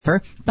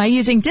by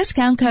using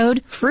discount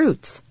code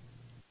FRUITS.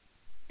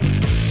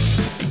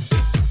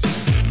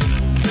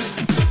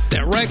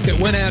 That wreck that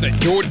went out at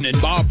Jordan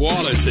and Bob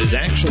Wallace is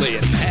actually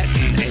at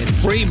Patton and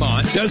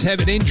Fremont. Does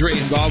have an injury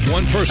involved.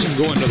 One person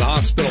going to the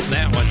hospital in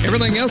that one.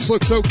 Everything else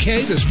looks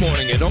okay this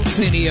morning. I don't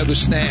see any other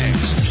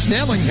snags.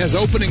 Snelling has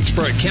openings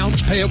for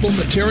accounts payable,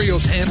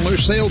 materials handler,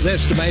 sales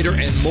estimator,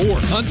 and more.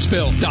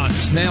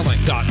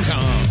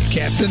 Huntsville.snelling.com.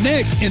 Captain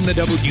Nick in the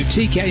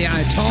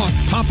WTKI Talk,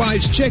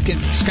 Popeye's Chicken,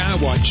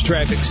 Skywatch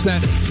Traffic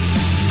Center.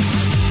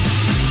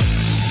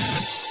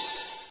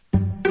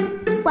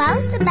 Why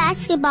was the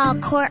basketball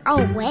court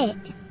all wet?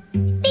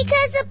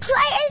 Because the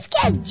players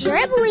kept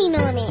dribbling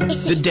on it.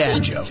 The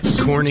dad joke.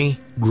 Corny,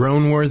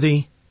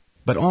 groan-worthy,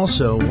 but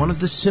also one of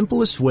the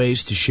simplest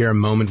ways to share a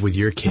moment with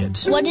your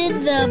kids. What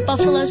did the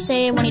buffalo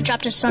say when he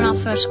dropped his son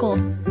off for school?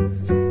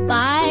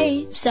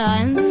 Bye,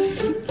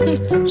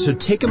 son. So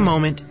take a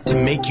moment to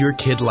make your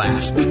kid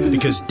laugh,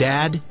 because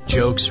dad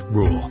jokes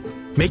rule.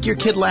 Make your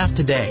kid laugh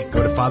today.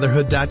 Go to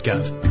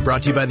fatherhood.gov.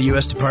 Brought to you by the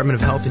U.S. Department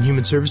of Health and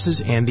Human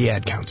Services and the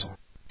Ad Council.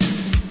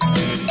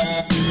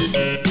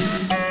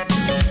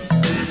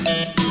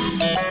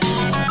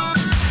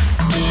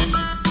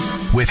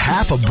 With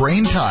half a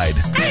brain tide.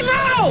 Hey,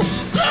 Ralph!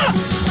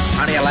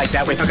 How do you like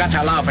that? We forgot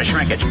to allow for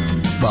shrinkage.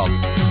 Well,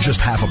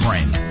 just half a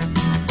brain.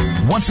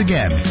 Once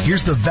again,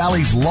 here's the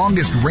Valley's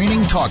longest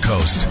reigning talk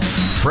host,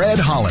 Fred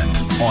Holland,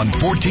 on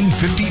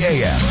 1450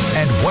 AM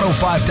and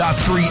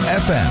 105.3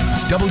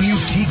 FM,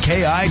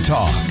 WTKI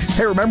Talk.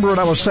 Hey, remember what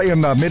I was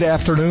saying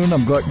mid-afternoon?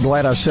 I'm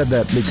glad I said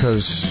that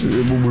because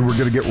we were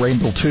going to get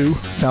Rainville 2.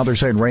 Now they're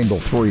saying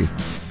Rainville 3.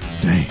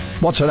 Dang.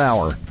 What's an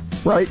hour?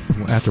 Right?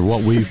 After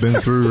what we've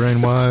been through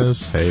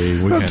rain-wise, hey,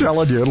 I'm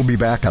telling you, it'll be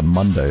back on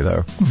Monday,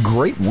 though.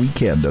 Great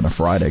weekend and a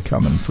Friday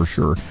coming for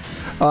sure.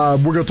 We're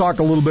going to talk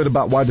a little bit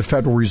about why the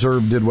Federal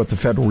Reserve did what the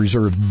Federal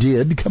Reserve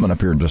did coming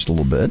up here in just a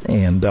little bit.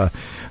 And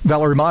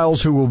Valerie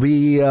Miles, who will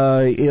be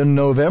in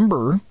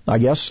November, I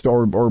guess,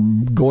 or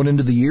going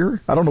into the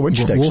year. I don't know when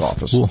she takes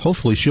office. Well,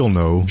 hopefully she'll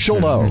know. She'll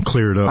know. And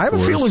clear it up. I have a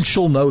feeling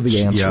she'll know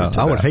the answer to that.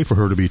 I would hate for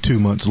her to be 2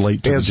 months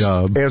late to the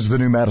job. As the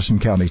new Madison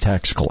County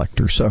tax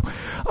collector. So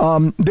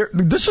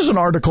this is an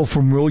article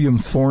from William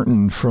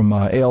Thornton from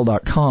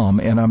AL.com,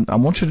 and I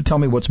want you to tell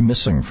me what's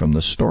missing from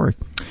this story.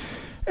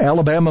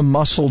 Alabama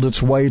muscled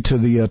its way to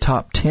the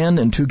top 10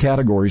 in two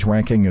categories,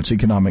 ranking its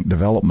economic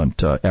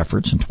development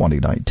efforts in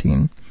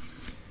 2019.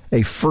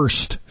 A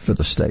first for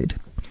the state.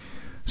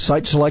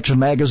 Site Selection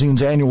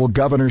Magazine's annual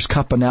Governor's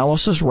Cup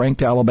analysis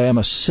ranked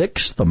Alabama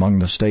 6th among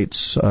the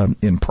states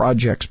in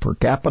projects per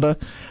capita,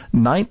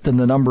 9th in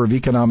the number of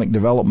economic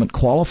development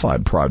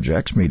qualified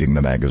projects meeting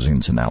the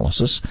magazine's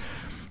analysis.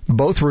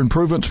 Both were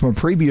improvements from a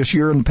previous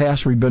year. In the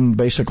past, we've been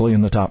basically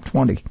in the top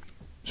 20.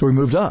 So we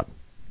moved up.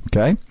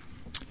 Okay?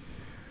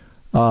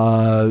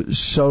 To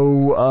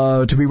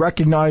be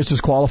recognized as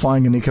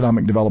qualifying an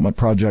economic development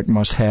project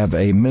must have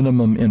a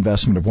minimum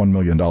investment of $1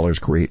 million,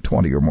 create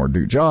 20 or more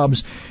new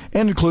jobs,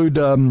 and include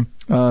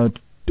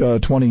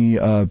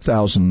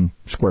 20,000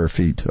 square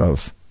feet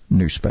of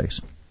new space.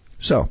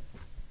 So,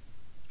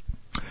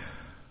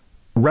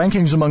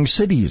 rankings among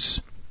cities.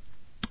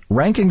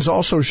 Rankings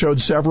also showed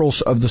several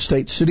of the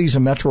state's cities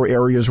and metro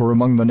areas were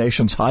among the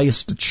nation's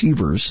highest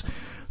achievers.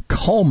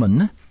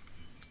 Cullman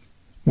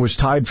was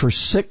tied for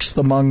 6th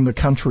among the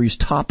country's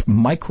top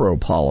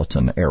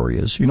micropolitan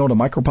areas. You know what a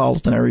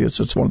micropolitan area is?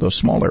 It's one of those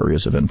small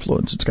areas of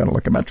influence. It's kind of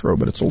like a metro,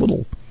 but it's a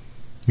little...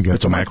 You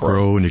got the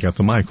macro and you got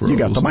the micro. You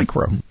got the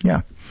micro,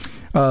 yeah.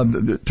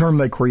 The term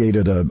they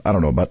created,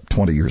 about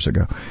 20 years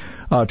ago.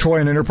 Troy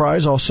and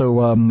Enterprise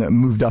also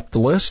moved up the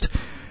list.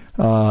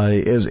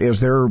 As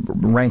their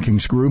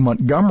rankings grew,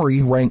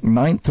 Montgomery ranked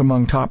 9th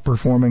among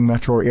top-performing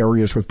metro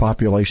areas with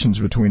populations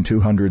between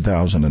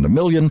 200,000 and 1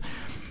 million.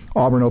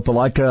 Auburn,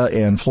 Opelika,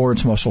 and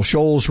Florence Muscle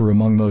Shoals were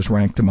among those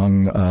ranked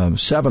among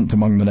 7th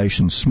among the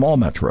nation's small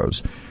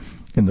metros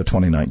in the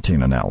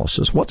 2019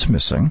 analysis. What's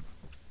missing?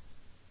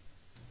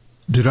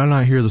 Did I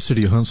not hear the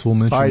city of Huntsville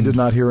mentioned? I did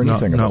not hear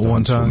anything about the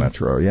Huntsville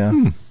metro.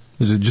 Yeah.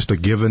 Is it just a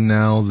given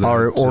now? That,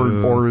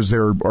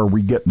 or are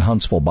we getting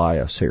Huntsville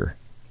bias here?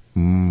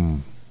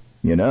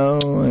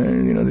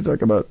 They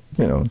talk about,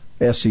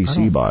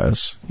 SEC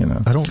bias,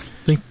 I don't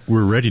think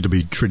we're ready to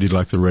be treated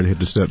like the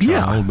redheaded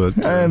stepchild, but...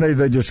 and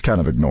they just kind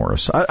of ignore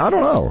us. I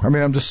don't know. I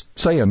mean, I'm just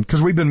saying,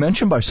 because we've been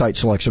mentioned by Site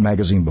Selection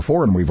Magazine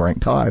before, and we've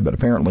ranked high, but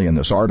apparently in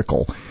this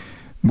article,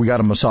 we got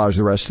to massage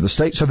the rest of the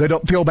state so they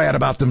don't feel bad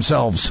about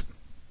themselves.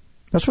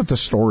 That's what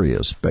this story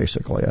is,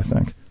 basically, I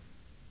think.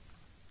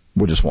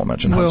 We just won't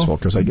mention Huntsville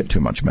because they get too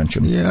much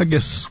mention. Yeah, I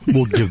guess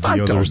we'll give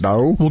the others.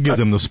 We'll give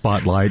them the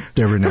spotlight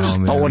every now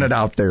and then. Throwing it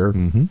out there.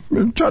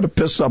 Mm-hmm. Trying to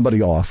piss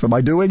somebody off. Am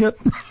I doing it?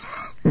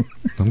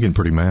 I'm getting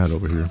pretty mad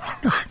over here.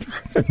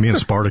 Me and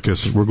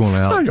Spartacus, we're going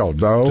out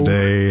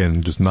today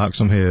and just knock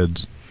some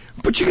heads.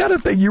 But you got to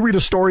think, you read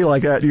a story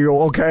like that, you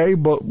go, okay,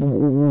 but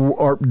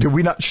did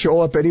we not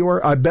show up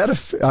anywhere? I bet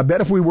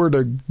if we were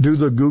to do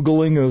the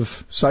Googling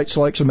of Site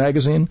Selection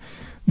Magazine,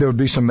 there would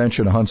be some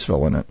mention of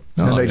Huntsville in it.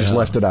 And they just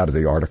left it out of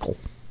the article.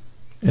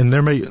 And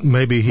there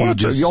maybe he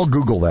just... Y'all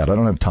Google that. I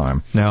don't have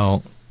time.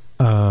 Now,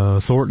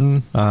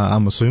 Thornton,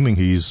 I'm assuming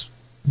he's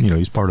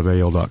part of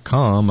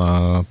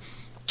AL.com.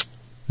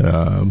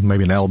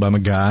 Maybe an Alabama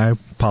guy,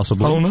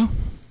 possibly. Oh, no.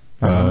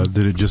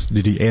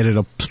 Did he edit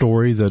a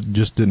story that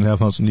just didn't have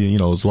there's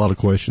a lot of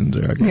questions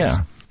there, I guess.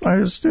 Yeah. But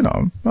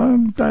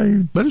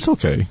it's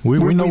okay. We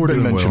know we're been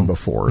doing mentioned well.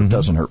 before. It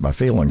doesn't hurt my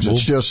feelings.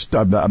 It's just,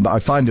 I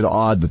find it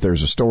odd that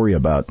there's a story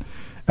about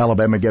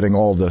Alabama getting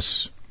all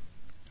these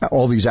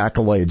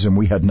accolades and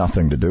we had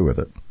nothing to do with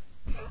it.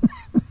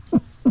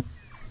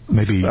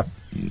 Maybe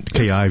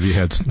Kay Ivey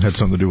had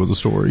something to do with the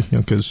story,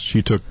 because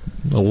she took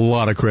a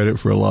lot of credit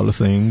for a lot of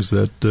things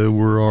that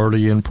were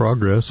already in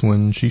progress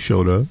when she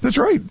showed up. That's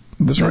right.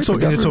 And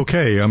it's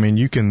okay. I mean,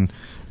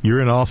 you're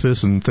in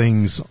office and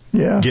things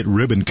get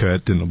ribbon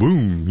cut and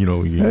boom,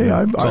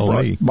 I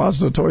brought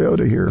Mazda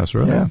Toyota here. That's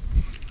right.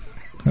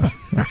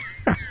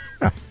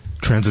 Yeah.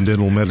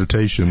 Transcendental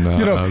meditation.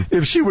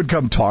 If she would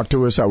come talk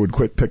to us, I would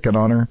quit picking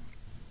on her.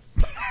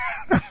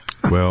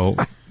 Well,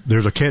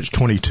 there's a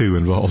catch-22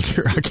 involved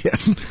here, I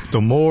guess.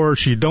 The more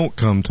she don't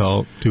come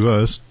talk to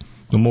us,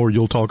 the more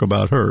you'll talk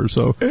about her.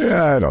 So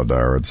I don't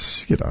know.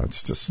 It's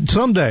just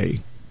someday.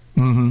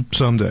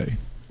 Someday.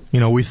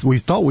 We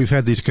thought we've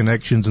had these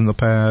connections in the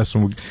past,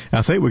 and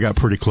I think we got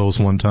pretty close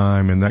one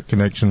time, and that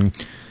connection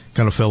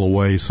kind of fell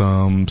away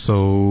some.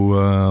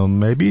 So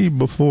maybe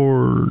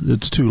before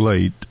it's too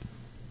late,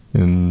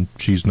 and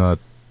she's not,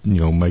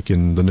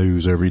 making the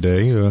news every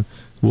day,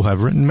 we'll have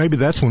her, and maybe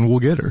that's when we'll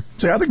get her.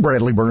 See, I think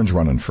Bradley Burns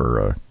running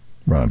for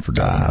governor.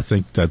 I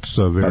think that's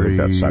very.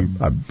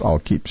 I'll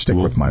stick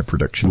with my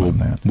prediction on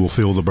that. We'll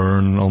feel the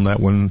burn on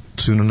that one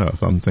soon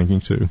enough, I'm thinking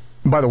too.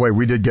 By the way,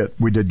 we did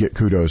get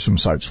kudos from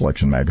Site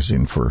Selection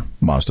Magazine for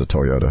Mazda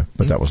Toyota,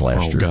 but that was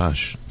last year. Oh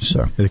gosh,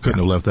 so they couldn't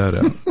have left that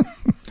out.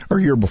 Or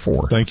year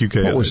before. Thank you,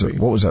 Kay.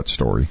 What was that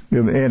story?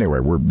 Anyway,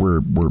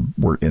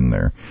 we're in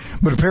there,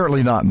 but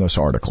apparently not in this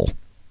article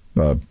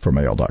from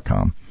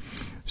AL.com.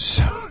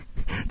 So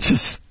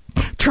just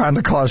trying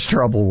to cause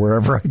trouble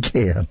wherever I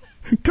can.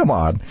 Come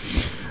on.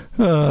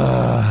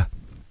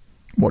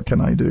 What can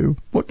I do?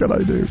 What can I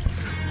do?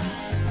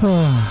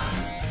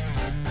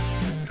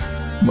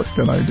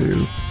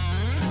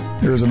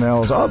 Here's an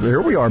analysis. Oh,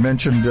 here we are,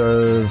 mentioned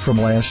from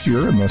last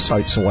year in the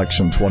site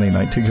selection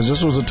 2019, because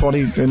this was in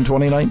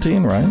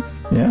 2019, right?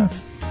 Yeah.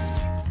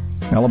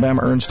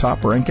 Alabama earns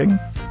top ranking.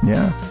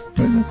 Yeah.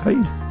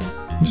 Hey,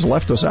 just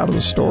left us out of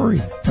the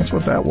story. That's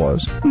what that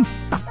was.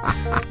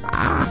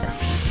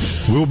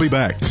 We'll be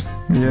back.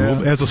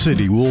 Yeah. As a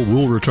city,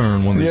 we'll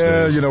return one of these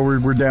days. Yeah,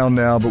 we're down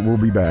now, but we'll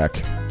be back.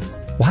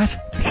 What?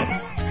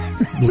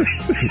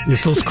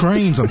 It's those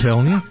cranes, I'm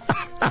telling you.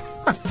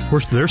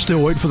 They're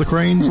still waiting for the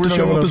cranes to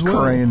show up as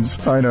well. Cranes.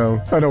 I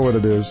know what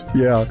it is.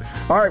 Yeah.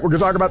 All right, we're going to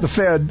talk about the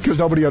Fed because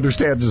nobody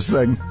understands this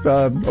thing.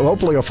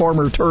 Hopefully a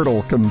farmer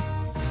turtle can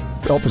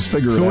help us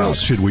figure it out. Who else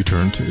should we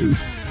turn to?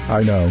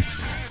 I know.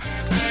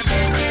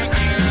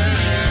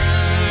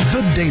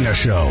 The Dana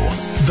Show,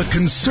 the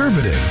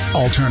conservative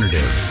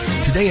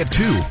alternative. Today at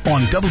 2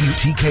 on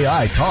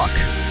WTKI Talk.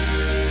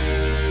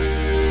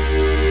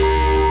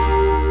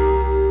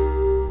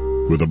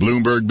 With the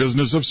Bloomberg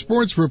Business of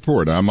Sports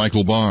report, I'm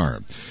Michael Barr.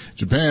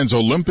 Japan's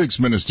Olympics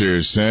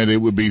ministers said it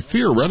would be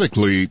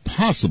theoretically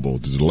possible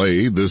to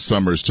delay this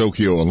summer's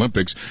Tokyo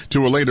Olympics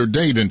to a later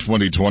date in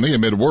 2020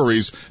 amid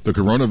worries the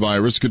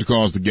coronavirus could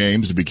cause the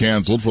games to be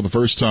canceled for the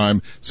first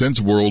time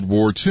since World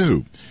War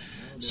II.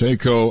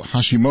 Seiko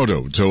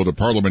Hashimoto told a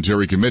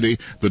parliamentary committee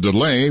the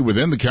delay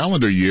within the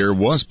calendar year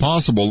was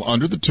possible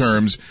under the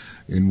terms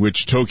in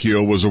which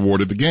Tokyo was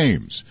awarded the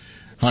games.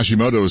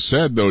 Hashimoto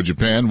said, though,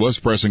 Japan was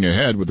pressing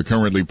ahead with the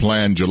currently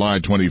planned July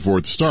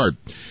 24th start.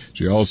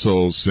 She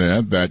also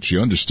said that she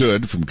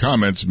understood from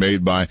comments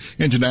made by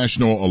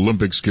International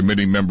Olympics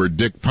Committee member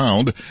Dick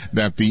Pound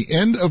that the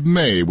end of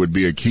May would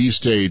be a key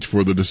stage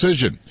for the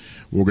decision.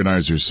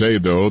 Organizers say,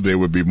 though, they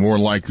would be more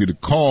likely to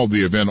call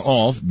the event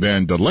off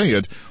than delay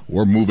it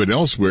or move it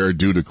elsewhere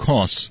due to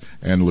costs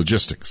and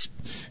logistics.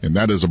 And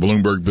that is a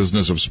Bloomberg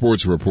Business of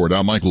Sports report.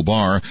 I'm Michael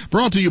Barr,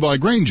 brought to you by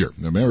Grainger,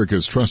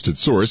 America's trusted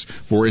source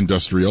for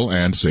industrial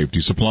and safety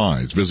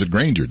supplies. Visit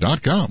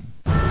Grainger.com.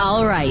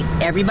 All right,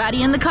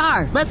 everybody in the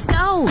car. Let's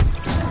go.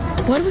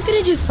 What are we going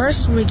to do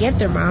first when we get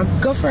there,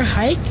 Mom? Go for a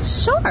hike?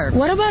 Sure.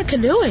 What about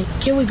canoeing?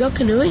 Can we go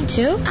canoeing,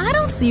 too? I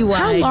don't see why.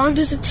 How long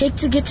does it take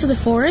to get to the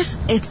forest?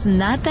 It's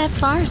not that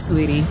far,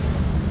 sweetie.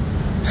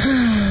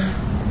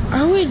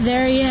 Are we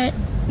there yet?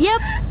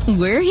 Yep,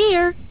 we're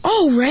here.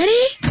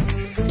 Already?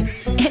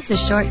 It's a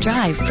short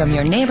drive from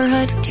your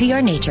neighborhood to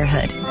your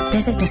naturehood.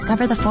 Visit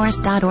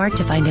discovertheforest.org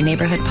to find a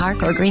neighborhood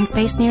park or green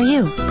space near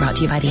you. Brought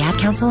to you by the Ad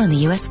Council and the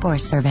U.S.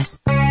 Forest Service.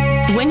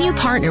 When you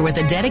partner with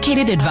a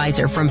dedicated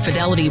advisor from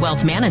Fidelity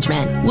Wealth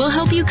Management, we'll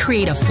help you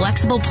create a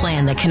flexible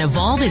plan that can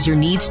evolve as your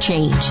needs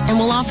change, and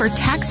we'll offer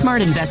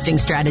tax-smart investing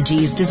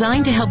strategies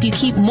designed to help you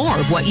keep more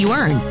of what you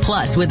earn.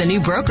 Plus, with a new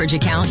brokerage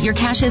account, your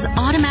cash is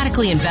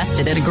automatically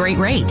invested at a great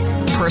rate.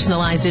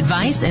 Personalized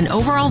advice and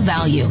overall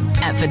value.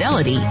 At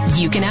Fidelity,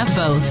 you can have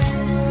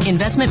both.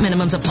 Investment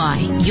minimums apply.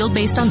 Yield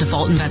based on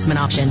default investment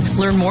option.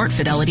 Learn more at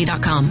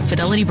Fidelity.com.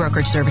 Fidelity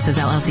Brokerage Services,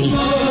 LLC.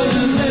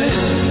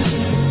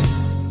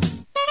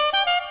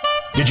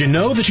 Did you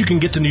know that you can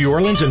get to New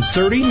Orleans in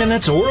 30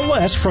 minutes or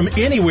less from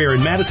anywhere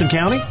in Madison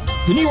County?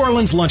 The New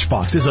Orleans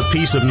Lunchbox is a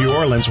piece of New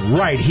Orleans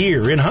right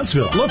here in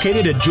Huntsville,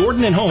 located at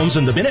Jordan and Holmes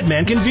in the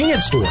Minuteman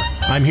Convenience Store.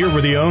 I'm here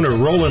with the owner,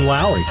 Roland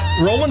Lowry.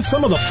 Roland,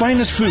 some of the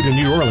finest food in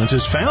New Orleans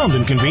is found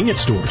in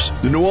convenience stores.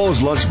 The New Orleans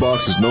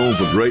Lunchbox is known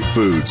for great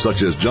food,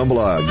 such as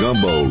jambalaya,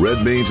 gumbo,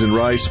 red beans and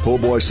rice, po'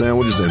 boy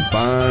sandwiches, and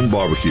fine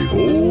barbecue.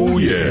 Oh,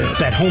 yeah.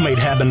 That homemade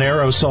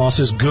habanero sauce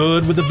is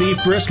good with the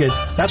beef brisket.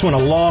 That's when a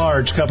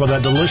large cup of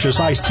that delicious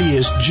iced tea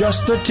is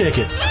just the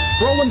ticket.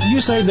 Roland,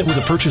 you say that with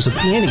the purchase of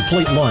any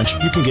plate lunch,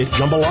 you can get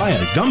jambalaya,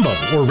 gumbo,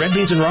 or red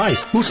beans and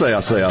rice. Who say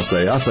I say,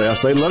 let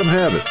them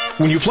have it.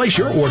 When you place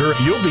your order,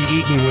 you'll be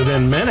eating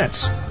within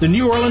minutes. The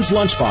New Orleans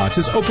Lunchbox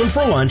is open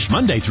for lunch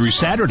Monday through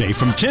Saturday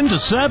from 10 to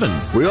 7.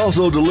 We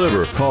also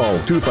deliver. Call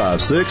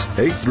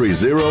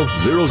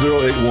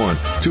 256-830-0081.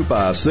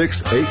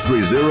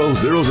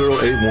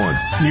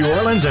 256-830-0081. New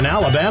Orleans and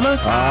Alabama?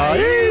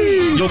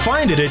 Aye. You'll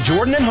find it at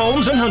Jordan and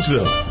Holmes in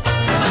Huntsville.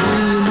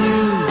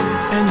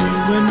 And you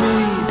and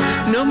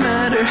me, no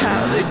matter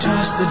how they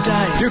toss the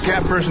dice. You a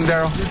cat person,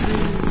 Daryl?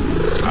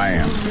 I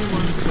am.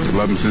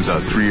 Love them since I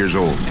was 3 years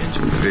old.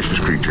 Vicious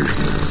creature.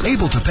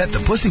 Able to pet the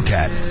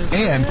pussycat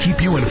and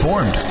keep you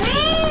informed.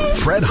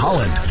 Fred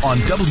Holland on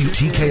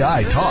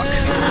WTKI Talk.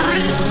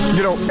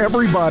 You know,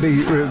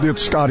 everybody,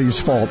 it's Scotty's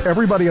fault.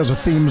 Everybody has a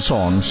theme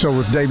song, so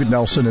with David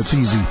Nelson, it's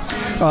easy.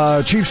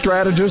 Chief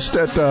strategist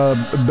at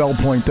Bell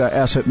Point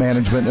Asset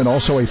Management and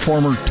also a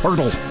former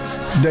turtle.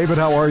 David,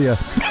 how are you?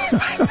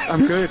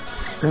 I'm good.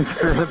 Thanks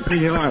for having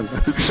me on.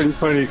 It's been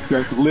funny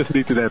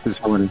listening to that this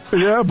morning.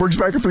 Yeah, brings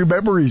back a few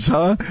memories,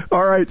 huh?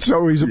 All right,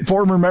 so he's a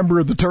former member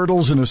of the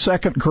Turtles, and his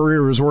second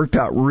career has worked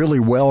out really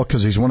well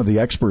because he's one of the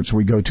experts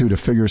we go to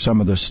figure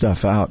some of this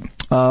stuff out.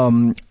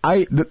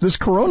 This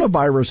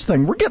coronavirus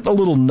thing, we're getting a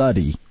little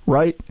nutty,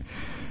 right?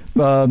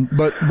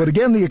 But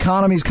again, the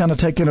economy's kind of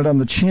taking it on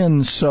the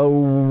chin. So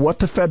what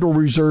the Federal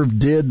Reserve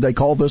did, they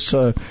call this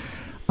an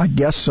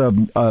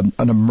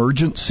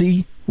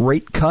emergency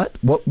rate cut.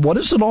 What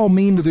does it all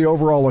mean to the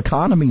overall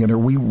economy, and are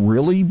we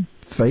really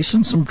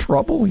facing some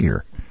trouble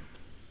here?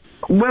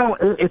 Well,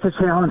 it's a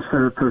challenge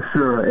for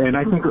sure, and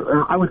I think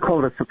I would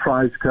call it a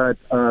surprise cut.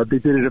 They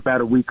did it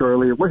about a week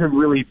early. It wasn't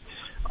really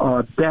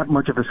that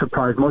much of a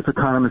surprise. Most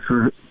economists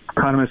were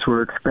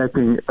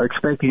expecting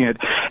it,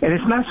 and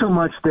it's not so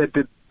much that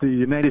the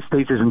United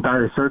States is in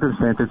dire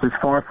circumstances. It's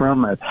far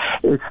from it.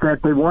 It's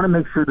that they want to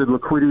make sure that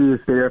liquidity is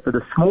there for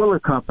the smaller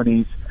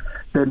companies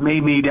that may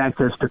need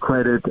access to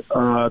credit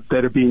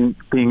that are being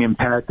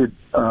impacted,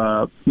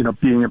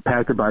 being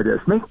impacted by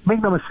this.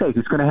 Make no mistake,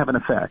 it's going to have an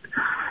effect.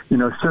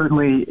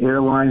 Certainly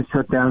airlines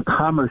shut down,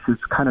 commerce is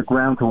kind of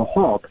ground to a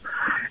halt.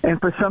 And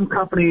for some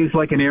companies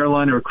like an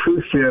airline or a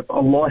cruise ship, a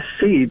lost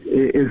seat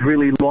is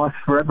really lost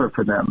forever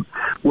for them.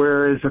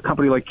 Whereas a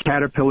company like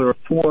Caterpillar or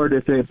Ford,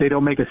 if they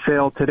don't make a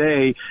sale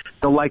today,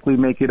 they'll likely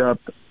make it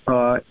up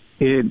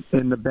in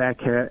the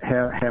back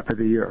half of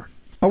the year.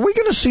 Are we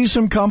going to see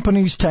some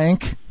companies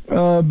tank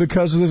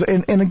because of this?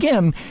 And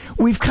again,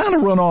 we've kind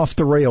of run off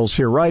the rails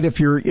here, right?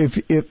 If you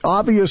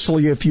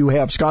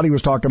have, Scotty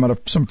was talking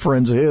about some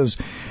friends of his,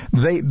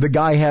 the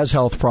guy has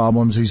health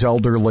problems, he's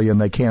elderly, and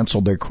they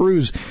canceled their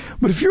cruise.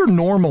 But if you're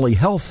normally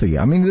healthy,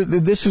 I mean,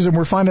 and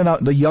we're finding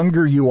out the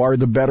younger you are,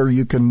 the better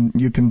you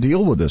can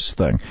deal with this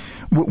thing.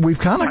 We've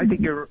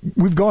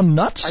gone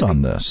nuts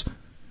on this.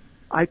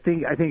 I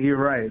think you're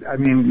right. I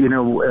mean,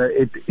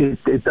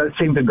 it does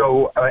seem to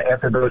go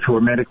after those who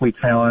are medically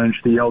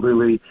challenged, the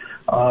elderly.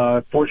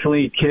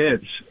 Fortunately,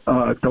 kids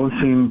don't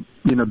seem,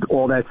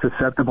 all that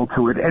susceptible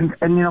to it. And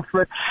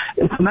Fred,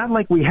 it's not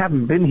like we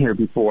haven't been here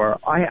before.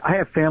 I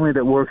have family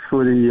that works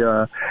for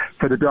the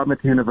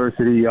Dartmouth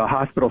University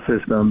hospital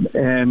system,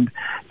 and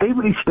they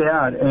reached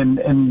out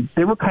and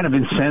they were kind of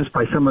incensed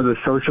by some of the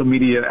social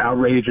media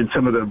outrage and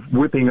some of the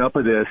whipping up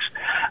of this.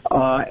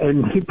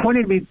 And he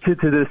pointed me to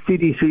the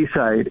CDC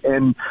site,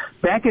 and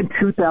back in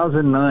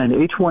 2009,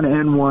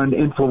 H1N1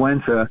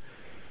 influenza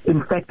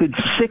infected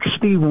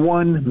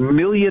 61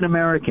 million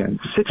Americans.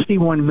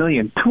 61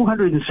 million.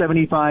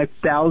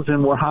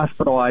 275,000 were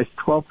hospitalized.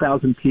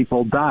 12,000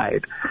 people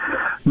died.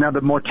 Now, the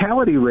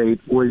mortality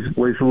rate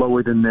was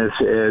lower than this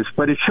is,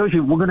 but it shows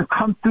you we're going to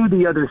come through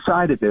the other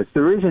side of this.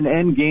 There is an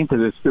end game to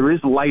this. There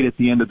is light at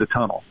the end of the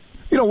tunnel.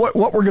 You know what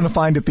we're going to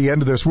find at the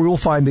end of this? We will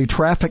find the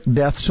traffic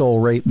death toll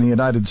rate in the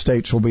United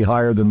States will be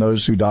higher than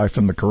those who die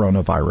from the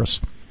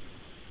coronavirus.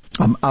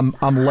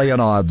 I'm laying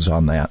odds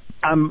on that.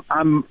 I'm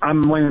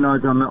laying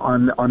odds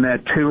on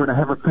that too, and I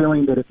have a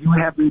feeling that if you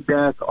have me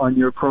back on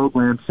your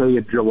program, say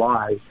in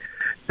July,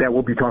 that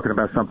we'll be talking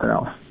about something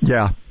else.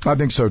 Yeah, I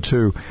think so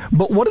too.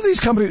 But what are these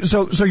companies?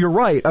 So you're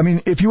right. I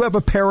mean, if you have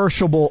a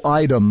perishable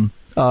item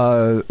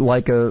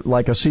like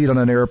a seat on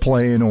an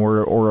airplane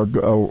or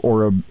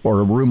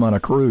a room on a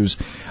cruise.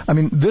 I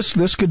mean,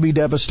 this could be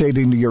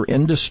devastating to your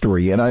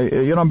industry. And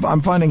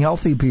I'm finding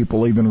healthy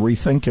people even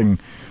rethinking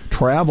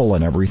travel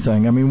and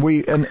everything. I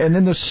mean, and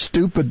then this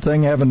stupid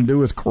thing having to do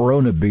with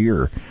Corona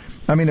beer.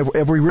 I mean,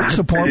 have we reached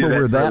the point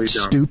where we're that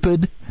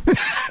stupid?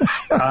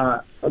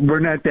 We're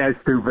not that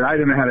stupid. I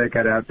don't know how that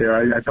got out there.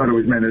 I thought it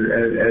was meant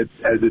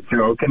as a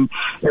joke. And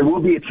it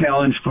will be a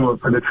challenge for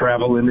the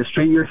travel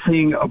industry. You're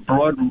seeing a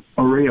broad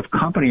array of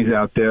companies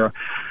out there.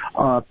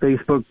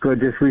 Facebook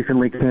just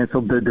recently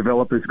canceled the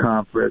developers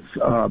conference.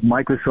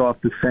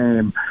 Microsoft the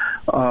same.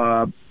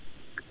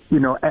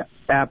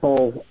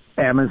 Apple,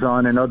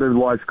 Amazon, and other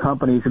large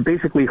companies have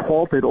basically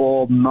halted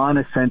all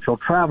non-essential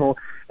travel.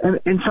 And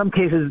in some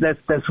cases,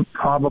 that's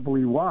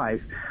probably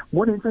wise.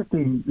 One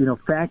interesting,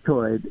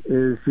 factoid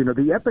is, the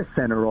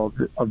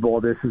epicenter of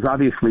all this is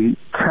obviously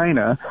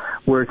China,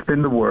 where it's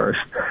been the worst.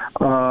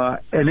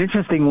 And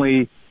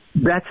interestingly,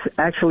 that's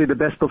actually the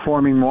best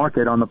performing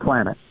market on the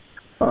planet,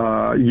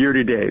 year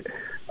to date.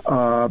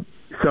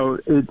 So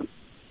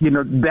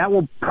that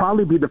will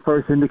probably be the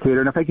first indicator.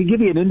 And if I could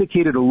give you an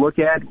indicator to look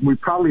at, we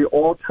probably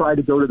all try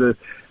to go to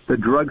the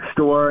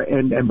drugstore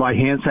and buy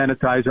hand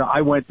sanitizer.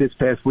 I went this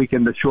past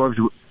weekend. The shelves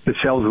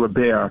were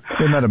bare.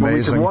 Isn't that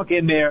amazing? When we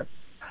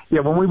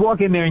walk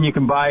in there and you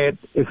can buy it,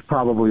 it's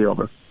probably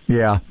over.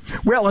 Yeah.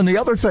 Well, and the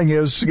other thing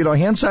is,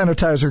 hand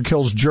sanitizer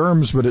kills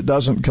germs, but it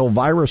doesn't kill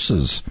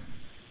viruses,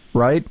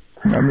 right?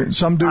 I mean,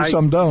 some do,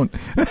 some don't.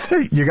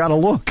 You got to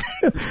look.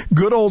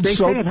 Good old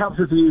soap. They say it helps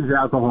if you use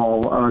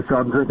alcohol, so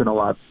I'm drinking a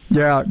lot.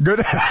 Yeah,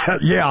 good.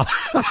 Yeah.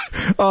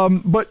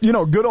 But,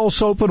 good old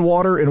soap and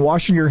water and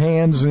washing your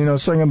hands and,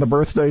 singing the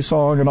birthday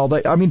song and all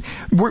that. I mean,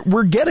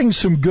 we're getting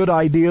some good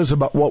ideas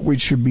about what we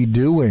should be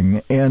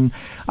doing. And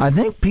I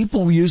think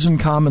people using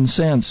common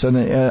sense and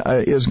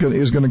is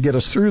going to get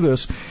us through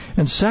this.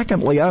 And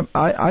secondly,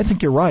 I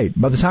think you're right.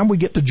 By the time we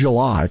get to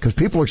July, because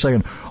people are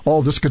saying,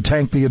 oh, this could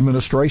tank the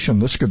administration.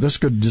 This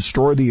could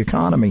destroy the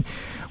economy.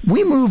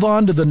 We move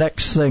on to the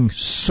next thing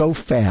so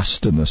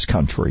fast in this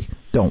country,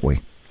 don't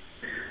we?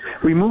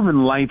 We move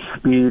in light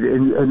speed,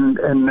 and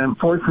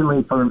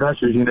unfortunately for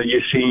investors,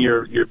 you're seeing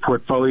your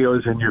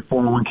portfolios and your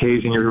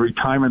 401ks and your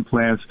retirement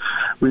plans.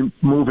 We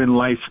move in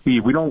light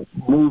speed. We don't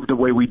move the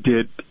way we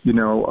did,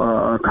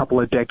 a couple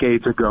of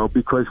decades ago,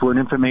 because we're an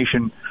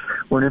information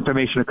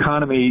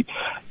economy.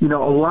 A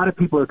lot of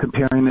people are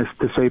comparing this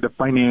to, say, the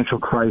financial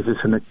crisis,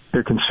 and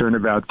they're concerned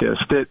about this.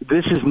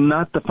 This is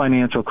not the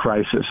financial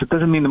crisis. It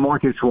doesn't mean the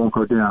markets won't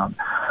go down.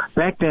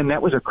 Back then,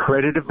 that was a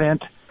credit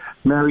event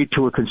married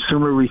to a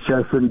consumer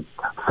recession.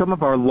 Some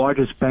of our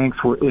largest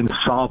banks were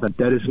insolvent.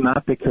 That is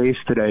not the case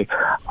today.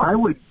 I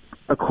would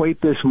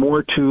equate this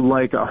more to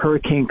like a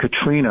Hurricane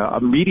Katrina,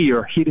 a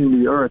meteor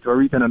hitting the earth,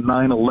 or even a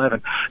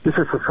 9/11. This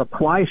is a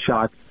supply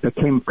shock that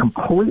came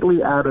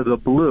completely out of the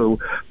blue.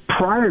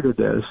 Prior to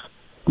this,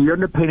 the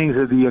underpinnings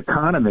of the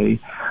economy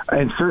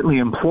and certainly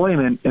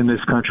employment in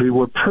this country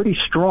were pretty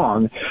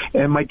strong.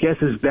 And my guess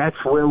is that's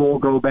where we'll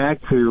go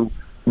back to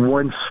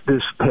once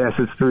this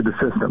passes through the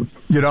system.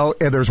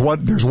 And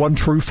there's one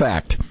true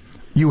fact.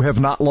 You have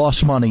not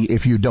lost money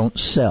if you don't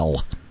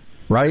sell,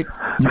 right?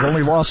 You've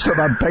only lost it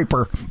on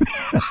paper.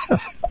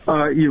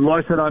 You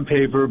lost it on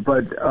paper,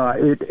 but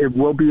it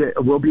will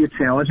be a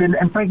challenge.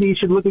 And frankly, you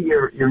should look at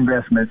your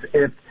investments.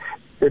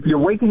 If you're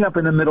waking up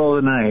in the middle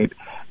of the night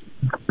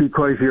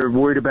because you're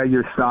worried about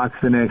your stocks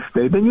the next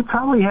day, then you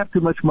probably have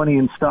too much money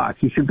in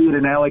stocks. You should be at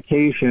an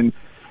allocation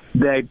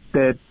that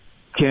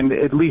can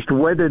at least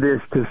weather this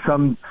to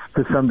some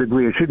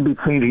degree. It shouldn't be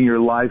changing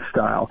your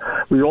lifestyle.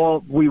 We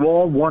all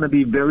want to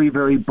be very,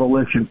 very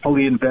bullish and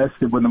fully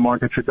invested when the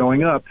markets are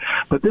going up.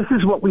 But this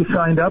is what we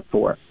signed up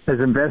for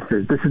as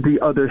investors. This is the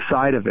other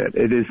side of it.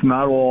 It's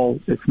not all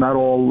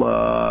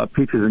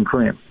peaches and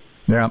cream.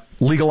 Yeah,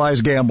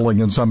 legalized gambling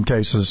in some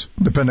cases,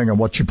 depending on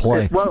what you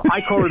play. Well,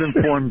 I call it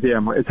informed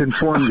gambling. It's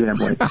informed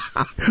gambling.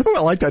 Well, I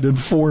like that,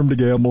 informed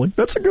gambling.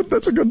 That's a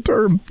good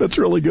term. That's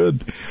really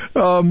good.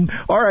 All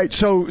right,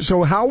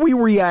 so how we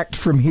react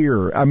from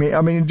here? I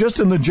mean, just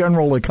in the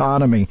general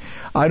economy,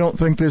 I don't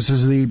think this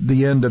is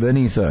the end of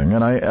anything.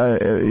 And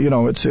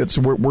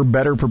we're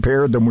better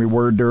prepared than we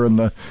were during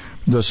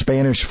the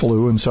Spanish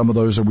flu and some of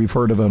those that we've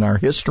heard of in our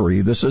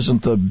history. This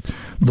isn't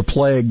the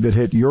plague that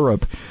hit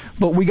Europe,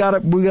 but we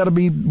gotta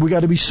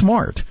be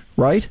smart,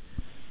 right?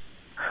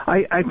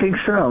 I think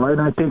so, and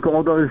I think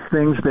all those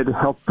things that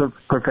health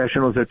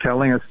professionals are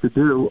telling us to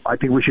do, I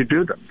think we should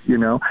do them.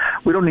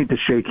 We don't need to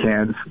shake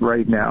hands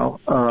right now,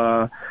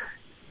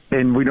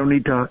 and we don't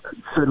need to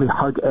certainly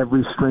hug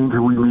every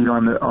stranger we meet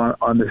on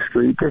the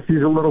street. Just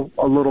use a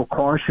little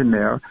caution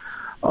there.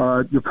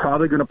 You're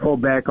probably going to pull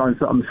back on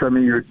some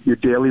of your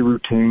daily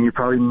routine. You're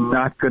probably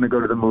not going to go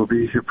to the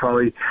movies. You're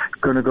probably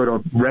going to go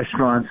to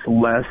restaurants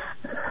less.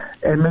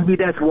 And maybe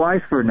that's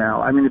wise for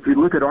now. I mean, if you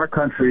look at our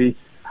country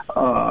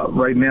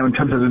right now in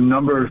terms of the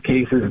number of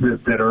cases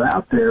that are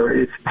out there,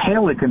 it's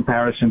pale in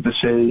comparison to,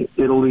 say,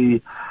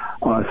 Italy,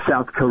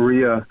 South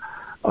Korea,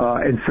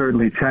 and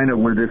certainly China,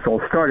 where this all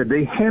started.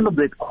 They handled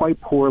it quite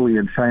poorly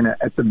in China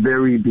at the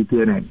very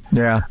beginning.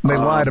 Yeah, they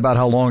lied about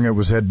how long it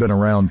had been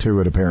around too.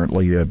 It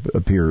apparently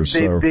appears.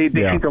 They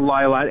seem to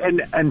lie a lot.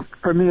 And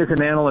for me as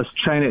an analyst,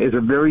 China is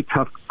a very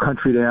tough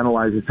country to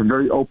analyze. It's a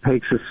very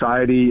opaque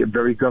society,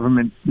 very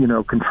government,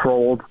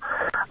 controlled.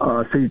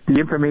 So the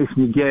information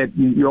you get,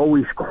 you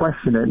always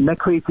question it, and that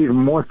creates even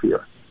more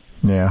fear.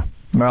 Yeah.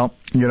 Well,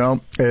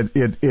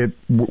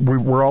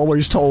 we're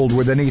always told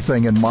with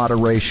anything in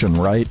moderation,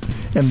 right?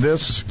 And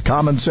this,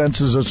 common sense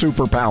is a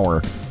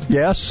superpower.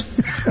 Yes?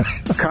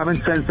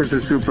 Common sense is a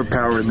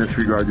superpower in this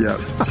regard,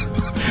 yes.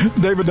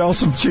 David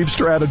Nelson, Chief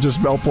Strategist,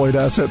 Bellpoint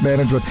Asset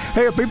Management.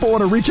 Hey, if people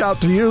want to reach out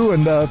to you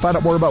and find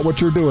out more about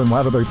what you're doing,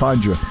 how do they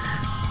find you?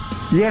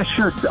 Yeah,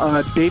 sure.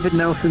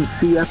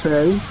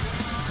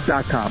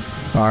 DavidNelsonCFA.com.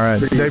 All right.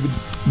 David,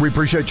 we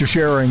appreciate you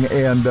sharing.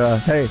 And,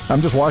 hey,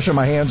 I'm just washing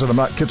my hands and I'm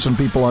not kissing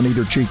people on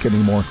either cheek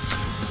anymore.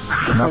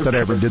 Not that I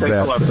ever did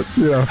that. But,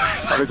 yeah.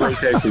 Have a great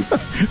day, Keith.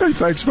 Hey,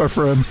 thanks, my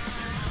friend.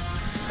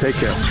 Take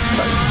care.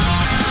 Bye.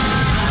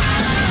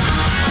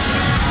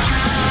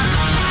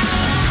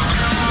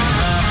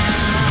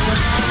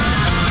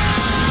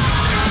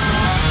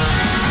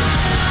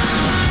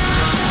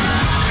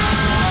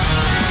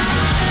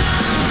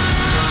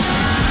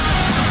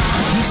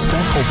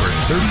 Over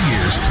 30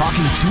 years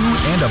talking to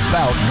and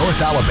about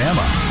North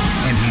Alabama,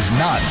 and he's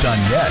not done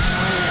yet.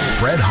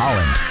 Fred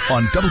Holland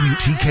on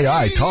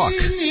WTKI Talk.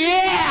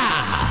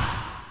 Yeah!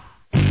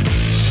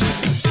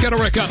 Got a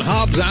wreck on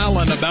Hobbs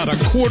Island about a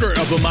quarter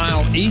of a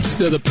mile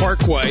east of the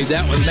parkway.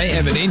 That one may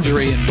have an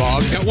injury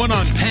involved. Got one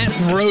on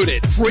Patton Road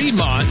at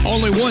Fremont.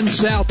 Only one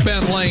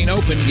southbound lane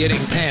open getting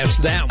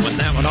past that one.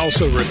 That one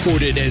also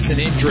reported as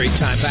an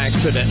injury-type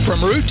accident.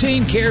 From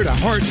routine care to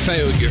heart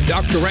failure,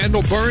 Dr.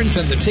 Randall Burns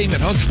and the team at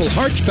Huntsville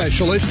Heart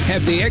Specialists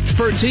have the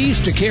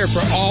expertise to care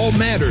for all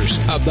matters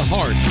of the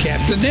heart.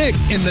 Captain Nick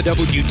in the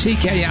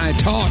WTKI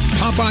Talk,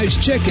 Popeye's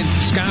Chicken,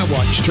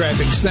 Skywatch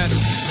Traffic Center.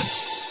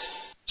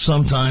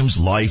 Sometimes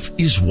life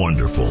is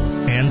wonderful,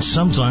 and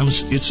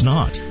sometimes it's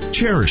not.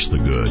 Cherish the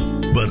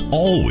good, but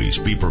always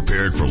be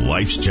prepared for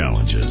life's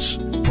challenges.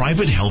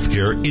 Private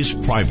healthcare is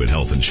private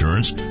health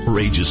insurance for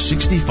ages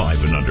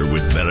 65 and under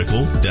with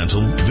medical,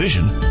 dental,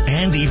 vision,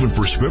 and even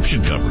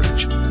prescription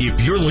coverage.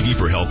 If you're looking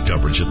for health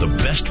coverage at the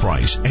best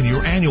price and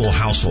your annual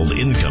household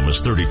income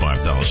is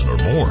 $35,000 or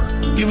more,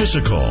 give us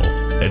a call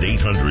at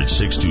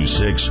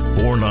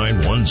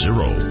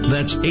 800-626-4910.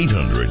 That's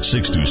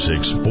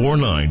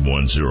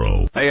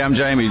 800-626-4910. Hey, I'm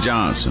Jamie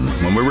Johnson.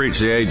 When we reach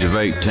the age of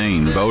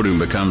 18, voting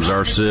becomes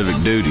our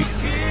civic duty.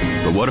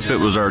 But what if it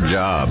was our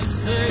job?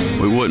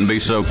 We wouldn't be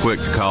so quick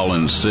to call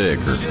in sick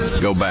or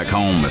go back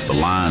home if the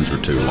lines were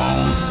too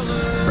long,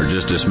 or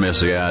just dismiss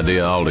the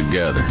idea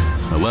altogether.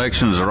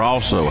 Elections are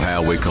also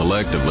how we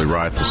collectively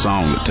write the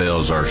song that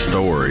tells our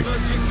story,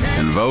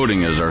 and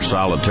voting is our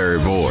solitary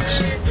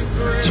voice.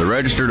 So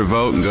register to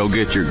vote and go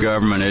get your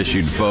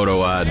government-issued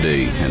photo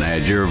ID and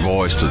add your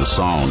voice to the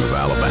song of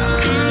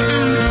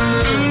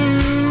Alabama.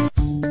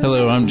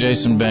 Hello, I'm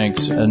Jason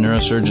Banks, a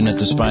neurosurgeon at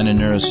the Spine and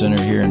Neuro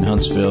Center here in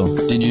Huntsville.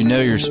 Did you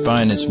know your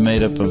spine is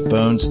made up of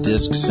bones,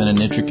 discs, and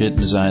an intricate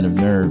design of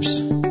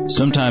nerves?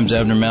 Sometimes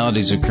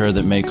abnormalities occur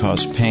that may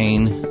cause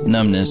pain,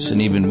 numbness,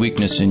 and even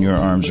weakness in your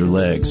arms or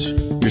legs.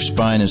 Your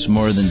spine is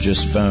more than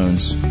just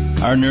bones.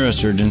 Our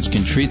neurosurgeons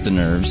can treat the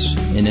nerves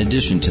in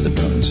addition to the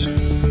bones.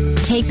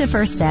 Take the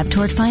first step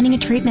toward finding a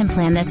treatment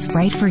plan that's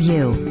right for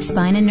you.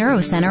 Spine and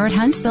Neuro Center at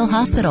Huntsville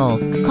Hospital.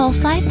 Call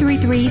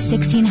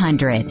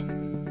 533-1600.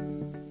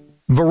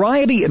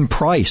 Variety and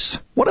price.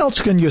 What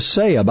else can you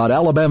say about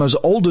Alabama's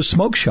oldest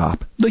smoke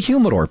shop, the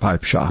Humidor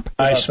Pipe Shop?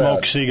 I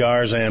smoke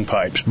cigars and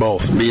pipes,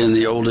 both. Being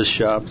the oldest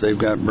shop, they've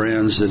got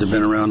brands that have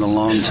been around a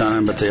long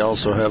time, but they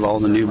also have all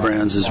the new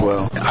brands as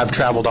well. I've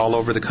traveled all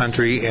over the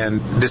country, and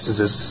this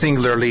is as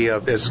singularly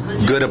as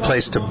good a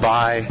place to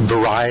buy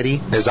variety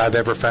as I've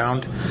ever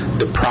found.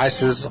 The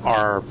prices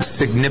are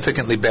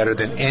significantly better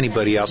than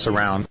anybody else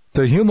around.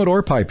 The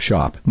Humidor Pipe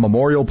Shop,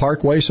 Memorial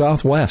Parkway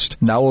Southwest.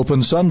 Now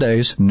open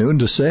Sundays, noon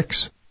to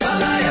 6.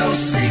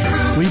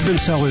 We've been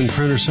selling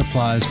printer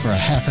supplies for a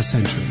half a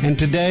century, and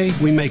today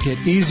we make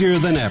it easier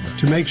than ever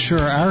to make sure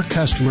our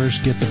customers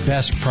get the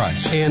best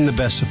price and the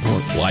best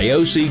support.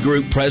 Liosi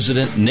Group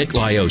President Nick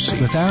Liosi.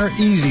 With our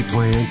Easy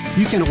Plan,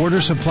 you can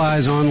order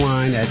supplies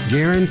online at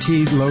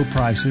guaranteed low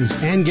prices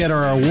and get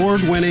our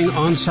award-winning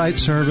on-site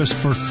service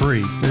for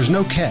free. There's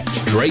no catch.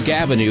 Drake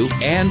Avenue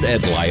and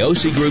at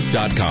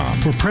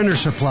LiosiGroup.com. For printer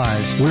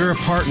supplies, we're a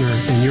partner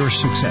in your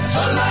success.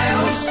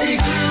 Liosi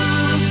Group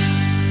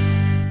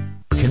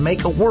can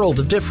make a world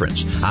of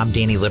difference. I'm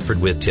Danny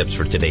Lifford with tips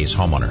for today's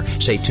homeowner.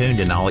 Stay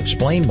tuned and I'll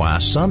explain why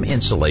some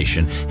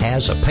insulation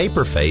has a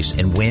paper face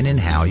and when and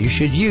how you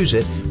should use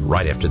it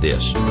right after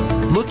this.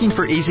 Looking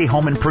for easy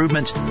home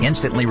improvements?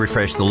 Instantly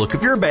refresh the look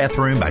of your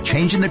bathroom by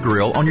changing the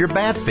grill on your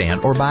bath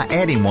fan or by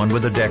adding one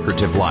with a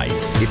decorative light.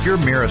 If your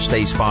mirror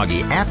stays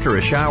foggy after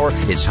a shower,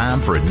 it's time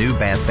for a new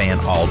bath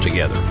fan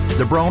altogether.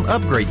 The Braun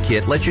Upgrade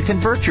Kit lets you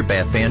convert your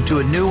bath fan to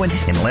a new one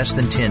in less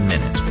than 10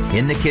 minutes.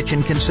 In the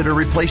kitchen, consider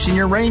replacing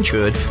your range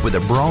hood wood with a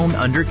Brome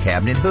under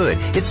cabinet hood.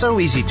 It's so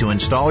easy to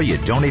install, you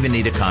don't even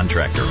need a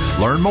contractor.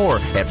 Learn more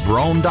at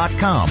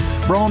Brome.com.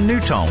 Brome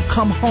Newtone,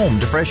 come home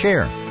to fresh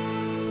air.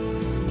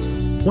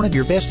 One of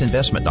your best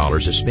investment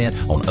dollars is spent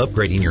on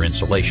upgrading your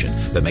insulation,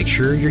 but make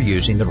sure you're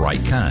using the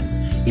right kind.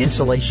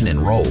 Insulation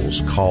in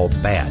rolls, called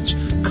bats,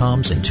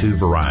 comes in two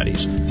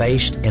varieties,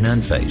 faced and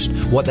unfaced.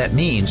 What that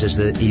means is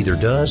that it either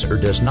does or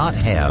does not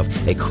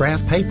have a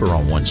craft paper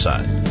on one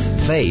side.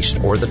 Faced,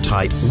 or the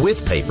type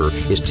with paper,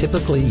 is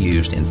typically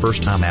used in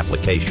first-time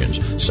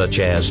applications, such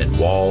as in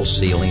walls,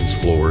 ceilings,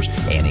 floors,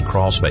 and in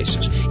crawl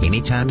spaces.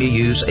 Anytime you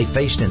use a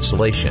faced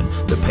insulation,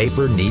 the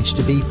paper needs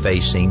to be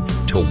facing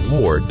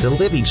toward the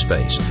living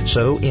space.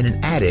 So in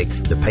an attic,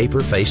 the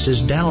paper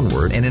faces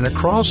downward, and in a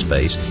crawl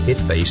space, it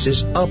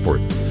faces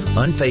upward.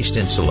 Unfaced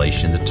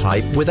insulation, the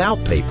type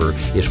without paper,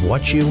 is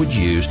what you would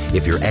use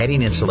if you're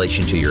adding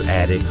insulation to your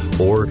attic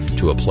or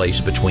to a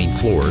place between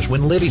floors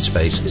when living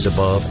space is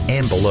above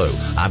and below.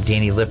 I'm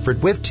Danny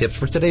Lipford with tips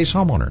for today's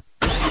homeowner.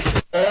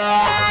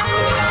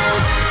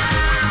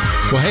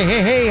 Well,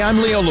 hey,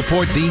 I'm Leo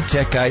Laporte, the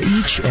tech guy.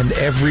 Each and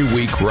every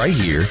week right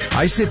here,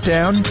 I sit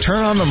down,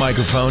 turn on the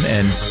microphone,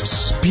 and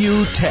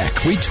spew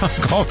tech. We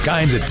talk all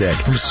kinds of tech,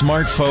 from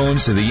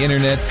smartphones to the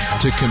internet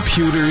to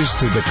computers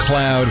to the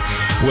cloud.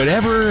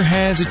 Whatever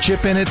has a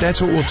chip in it, that's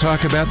what we'll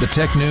talk about. The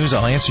tech news,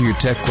 I'll answer your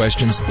tech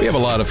questions. We have a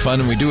lot of fun,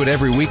 and we do it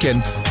every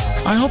weekend.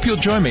 I hope you'll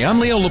join me. I'm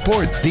Leo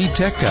Laporte, the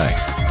tech guy.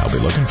 I'll be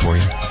looking for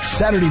you.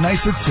 Saturday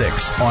nights at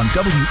 6 on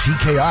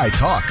WTKI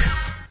Talk.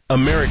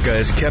 America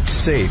is kept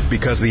safe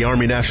because the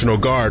Army National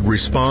Guard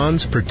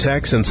responds,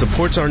 protects, and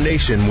supports our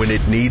nation when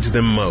it needs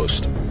them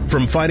most.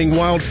 From fighting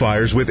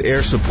wildfires with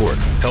air support,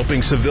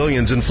 helping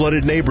civilians in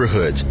flooded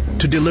neighborhoods,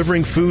 to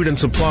delivering food and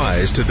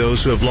supplies to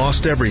those who have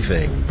lost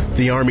everything,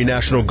 the Army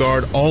National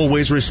Guard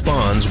always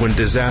responds when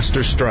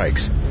disaster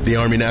strikes. The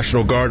Army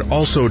National Guard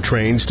also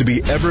trains to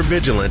be ever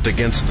vigilant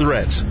against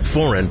threats,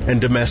 foreign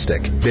and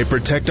domestic. They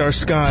protect our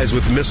skies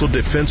with missile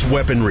defense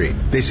weaponry.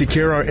 They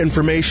secure our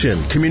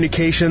information,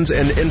 communications,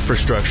 and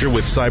infrastructure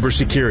with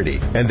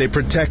cybersecurity. And they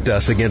protect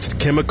us against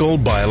chemical,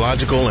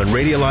 biological, and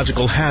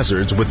radiological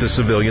hazards with the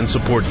civilian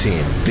support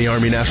team. The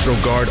Army National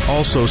Guard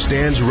also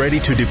stands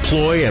ready to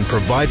deploy and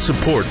provide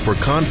support for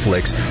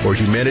conflicts or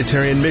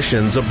humanitarian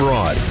missions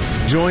abroad.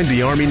 Join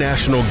the Army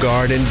National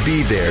Guard and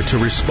be there to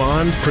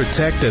respond,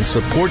 protect, and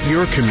support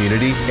your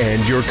community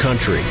and your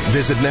country.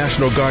 Visit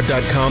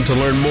NationalGuard.com to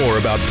learn more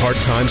about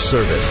part-time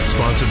service.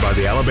 Sponsored by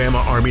the Alabama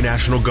Army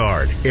National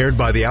Guard. Aired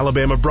by the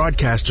Alabama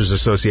Broadcasters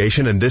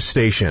Association and this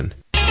station.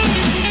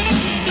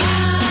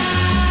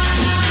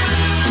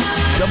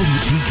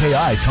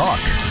 WTKI Talk.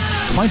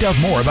 Find out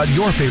more about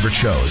your favorite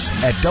shows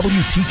at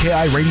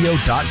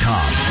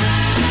WTKIRadio.com.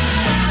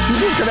 You're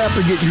just going to have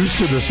to get used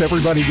to this.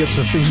 Everybody gets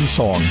a theme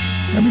song.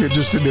 I mean, it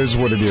is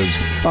what it is.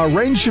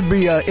 Rain should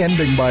be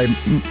ending by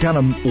kind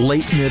of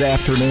late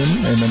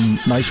mid-afternoon, and then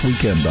nice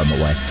weekend on the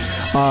way.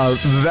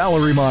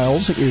 Valerie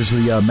Miles is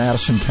the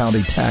Madison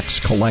County tax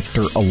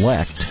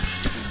collector-elect.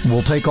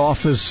 Will take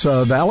office,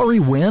 Valerie,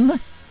 when?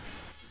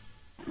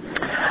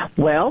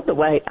 Well, the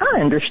way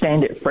I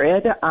understand it,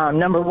 Fred,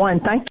 number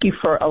one, thank you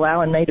for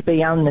allowing me to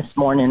be on this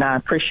morning. I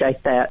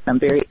appreciate that. I'm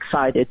very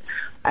excited.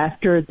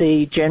 After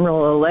the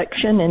general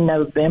election in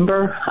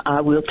November,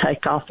 I will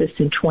take office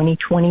in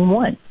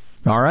 2021.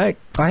 All right.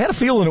 I had a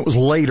feeling it was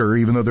later,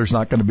 even though there's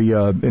not going to be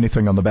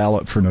anything on the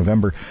ballot for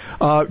November.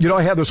 I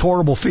had this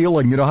horrible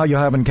feeling. You know how you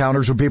have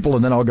encounters with people,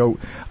 and then I'll go.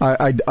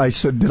 I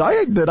said,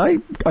 I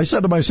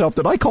said to myself,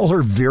 did I call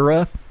her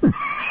Vera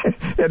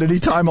at any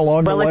time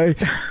along the way?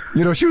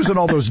 She was in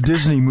all those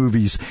Disney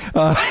movies.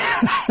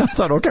 I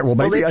thought, okay, well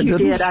maybe I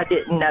didn't. I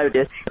didn't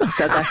notice,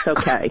 so that's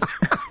okay.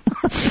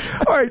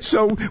 All right,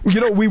 so,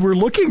 we were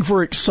looking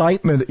for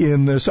excitement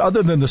in this,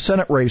 other than the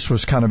Senate race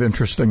was kind of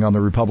interesting on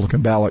the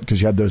Republican ballot because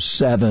you had those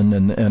 7,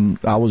 and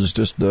I was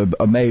just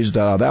amazed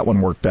at how that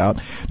one worked out.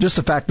 Just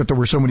the fact that there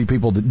were so many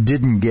people that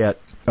didn't get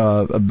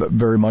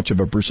very much of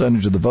a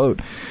percentage of the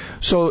vote.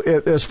 So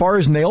as far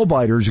as nail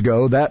biters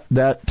go,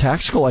 that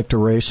tax collector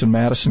race in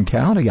Madison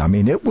County, I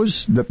mean, that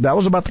was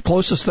about the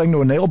closest thing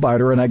to a nail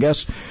biter, and I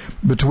guess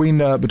between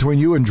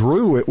you and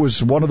Drew, it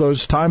was one of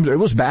those times, it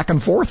was back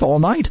and forth all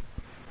night.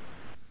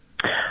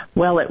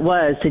 Well, it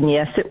was, and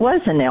yes, it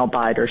was a nail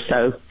biter.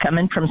 So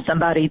coming from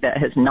somebody that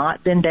has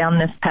not been down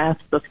this path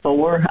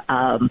before,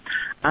 I'm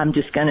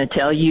just going to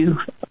tell you,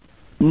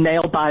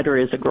 nail biter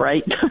is a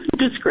great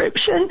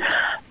description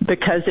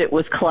because it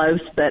was close,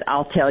 but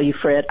I'll tell you,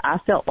 Fred, I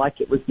felt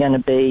like it was going to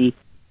be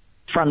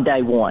from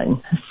day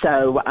one.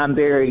 So I'm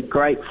very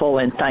grateful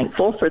and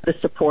thankful for the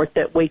support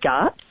that we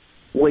got.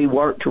 We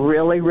worked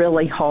really,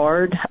 really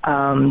hard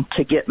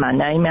to get my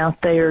name out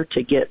there,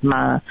 to get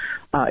my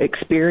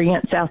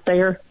experience out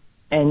there.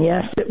 And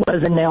yes, it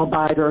was a nail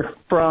biter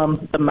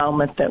from the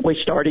moment that we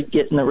started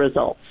getting the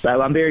results. So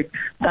I'm very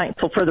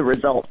thankful for the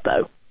results,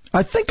 though.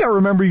 I think I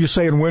remember you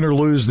saying win or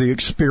lose, the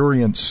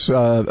experience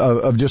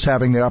of just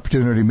having the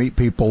opportunity to meet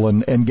people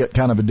and get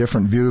kind of a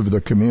different view of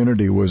the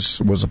community was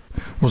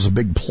a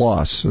big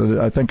plus.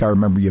 I think I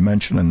remember you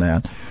mentioning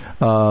that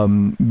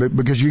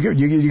because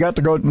you got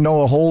to go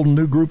know a whole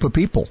new group of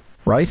people,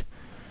 right?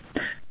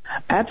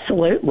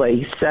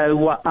 Absolutely.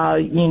 So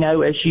as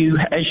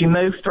you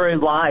move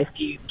through life,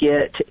 you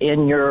get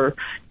in your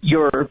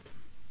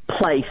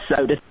place,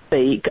 so to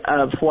speak,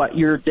 of what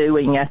you're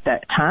doing at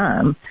that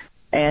time.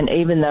 And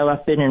even though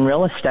I've been in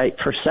real estate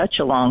for such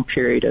a long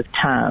period of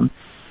time,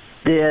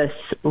 this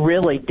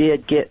really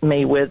did get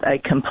me with a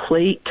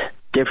complete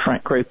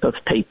different group of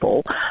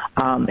people.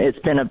 It's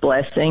been a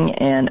blessing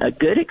and a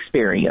good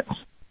experience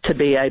to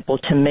be able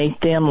to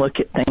meet them, look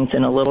at things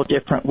in a little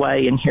different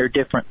way, and hear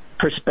different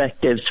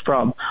perspectives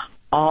from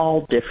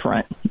all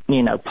different,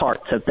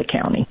 parts of the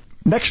county.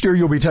 Next year,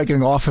 you'll be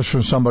taking office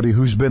from somebody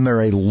who's been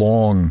there a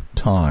long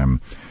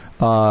time.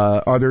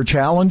 Are there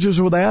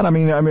challenges with that? I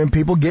mean,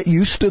 people get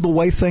used to the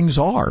way things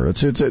are.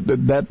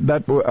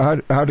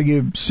 How do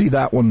you see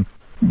that one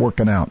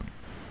working out?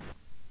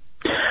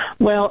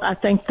 Well, I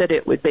think that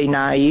it would be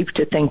naive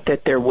to think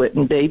that there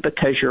wouldn't be,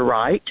 because you're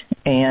right.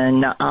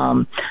 And,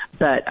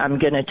 but I'm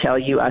going to tell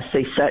you, I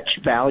see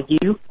such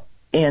value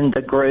in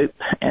the group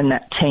and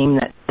that team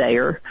that's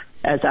there.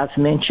 As I've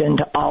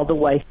mentioned all the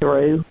way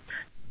through,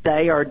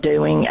 they are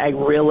doing a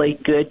really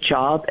good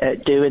job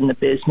at doing the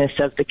business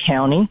of the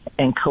county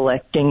and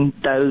collecting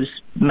those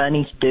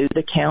monies due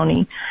the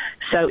county.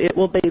 So it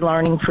will be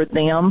learning for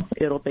them.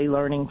 It'll be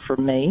learning for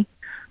me.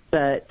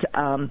 But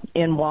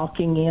in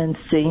walking in,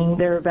 seeing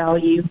their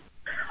value,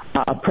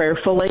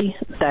 prayerfully,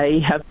 they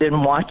have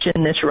been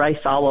watching this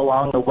race all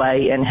along the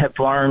way and have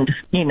learned,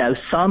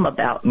 some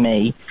about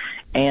me.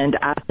 And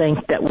I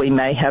think that we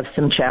may have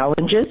some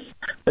challenges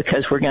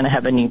because we're going to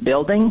have a new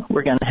building.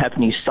 We're going to have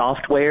new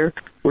software.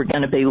 We're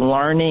going to be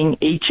learning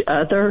each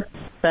other.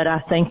 But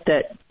I think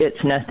that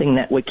it's nothing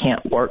that we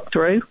can't work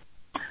through.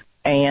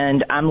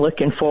 And I'm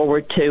looking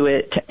forward to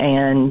it.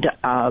 And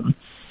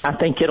I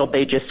think it'll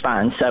be just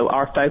fine. So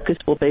our focus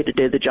will be to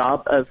do the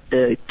job of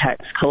the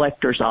tax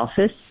collector's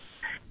office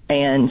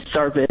and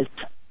service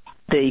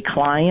the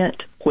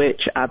client,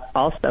 which I've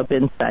also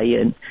been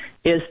saying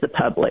is the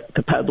public.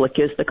 The public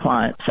is the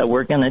client. So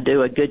we're going to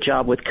do a good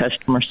job with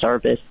customer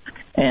service,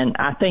 and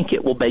I think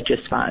it will be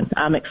just fine.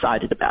 I'm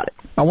excited about it.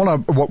 I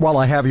want to, while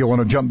I have you, I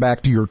want to jump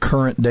back to your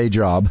current day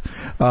job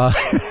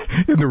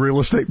in the real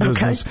estate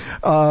business.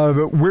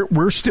 Okay.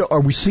 We're still, are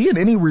we seeing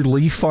any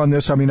relief on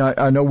this? I mean,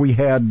 I know we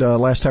had,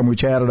 last time we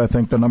chatted, I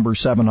think the number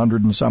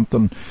 700 and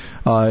something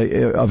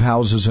of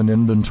houses in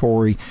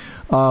inventory.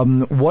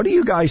 What are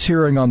you guys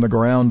hearing on the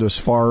ground as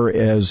far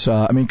as,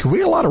 because we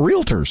have a lot of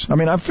realtors. I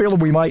mean, I feel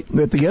we might,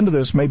 at the end of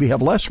this, maybe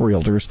have less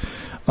realtors.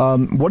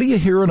 What are you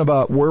hearing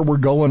about where we're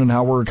going and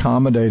how we're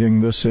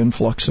accommodating this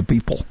influx of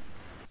people?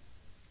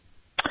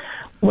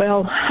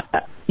 Well,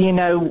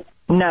 no,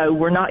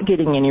 we're not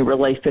getting any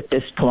relief at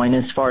this point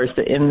as far as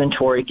the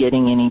inventory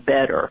getting any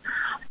better.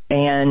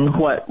 And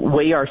what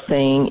we are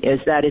seeing is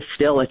that is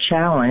still a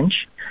challenge.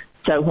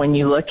 So when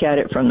you look at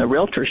it from the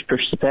realtor's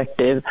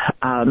perspective,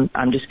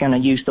 I'm just going to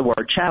use the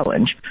word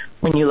challenge.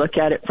 When you look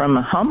at it from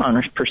a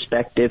homeowner's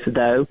perspective,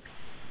 though,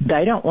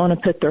 they don't want to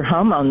put their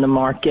home on the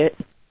market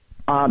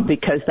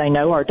because they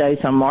know our days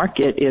on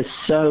market is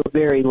so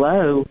very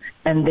low,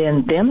 and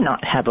then them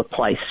not have a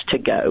place to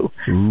go.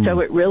 So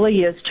it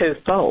really is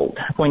twofold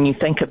when you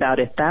think about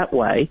it that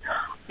way.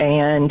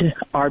 And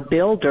our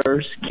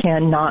builders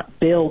cannot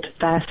build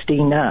fast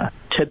enough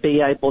to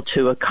be able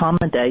to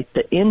accommodate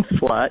the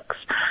influx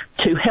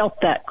to help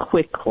that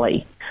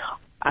quickly.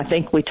 I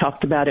think we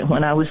talked about it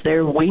when I was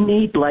there. We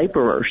need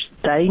laborers.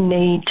 They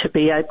need to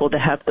be able to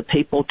have the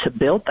people to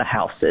build the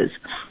houses.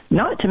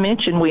 Not to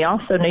mention, we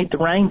also need the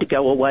rain to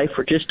go away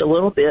for just a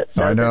little bit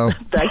so that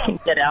they can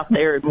get out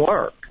there and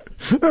work.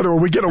 Or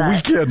we get a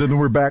weekend and then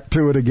we're back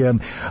to it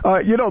again.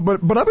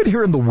 But I've been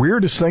hearing the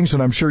weirdest things,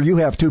 and I'm sure you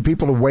have too.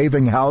 People are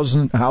waiving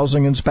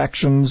housing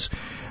inspections.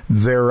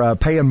 They're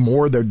paying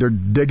more. They're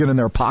digging in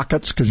their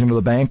pockets because,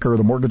 the bank or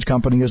the mortgage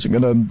company isn't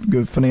going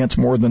to finance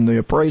more than the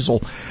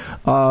appraisal.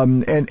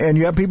 And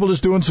you have people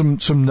just doing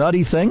some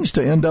nutty things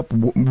to end up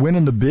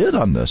winning the bid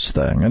on this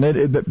thing. And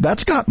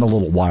that's gotten a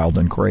little wild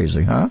and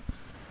crazy, huh?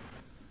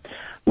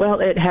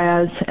 Well, it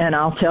has. And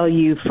I'll tell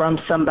you from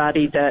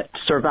somebody that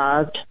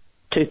survived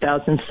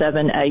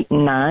 2007, 8,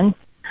 and 9,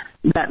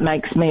 that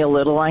makes me a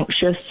little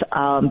anxious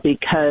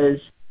because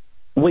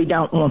we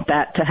don't want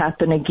that to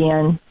happen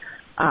again.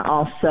 I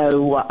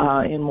also,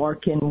 in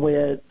working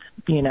with,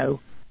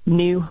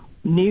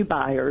 new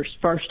buyers,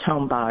 first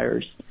home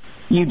buyers,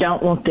 you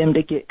don't want them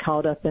to get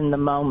caught up in the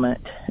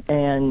moment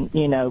and,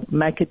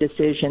 make a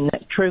decision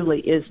that truly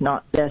is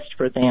not best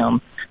for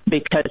them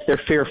because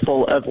they're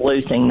fearful of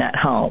losing that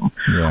home.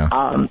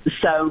 Yeah.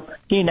 So,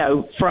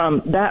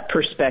 from that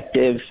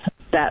perspective,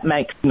 that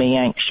makes me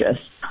anxious.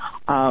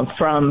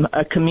 From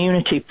a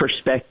community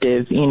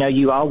perspective,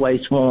 you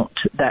always want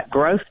that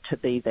growth to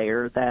be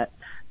there, that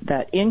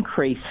that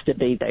increase to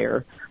be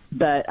there.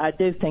 But I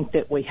do think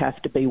that we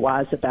have to be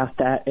wise about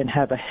that and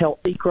have a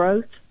healthy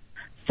growth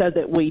so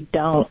that we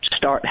don't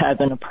start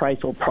having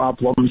appraisal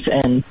problems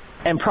and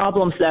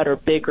problems that are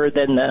bigger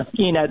than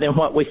than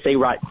what we see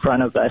right in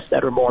front of us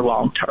that are more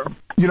long term.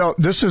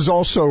 This is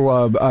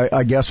also,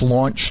 I guess,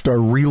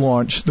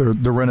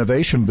 relaunched the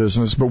renovation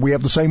business, but we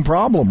have the same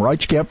problem,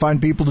 right? You can't find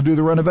people to do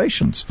the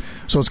renovations.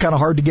 So it's kind of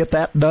hard to get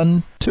that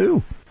done,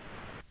 too.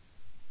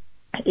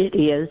 It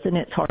is, and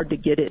it's hard to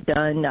get it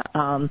done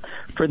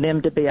for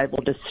them to be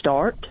able to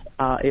start.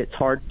 It's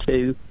hard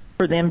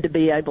for them to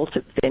be able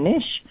to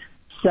finish.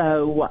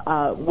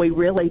 So we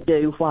really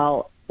do,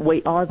 while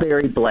we are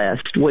very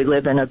blessed, we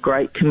live in a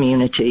great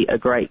community, a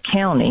great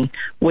county,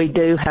 we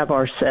do have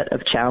our set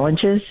of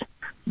challenges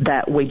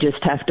that we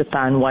just have to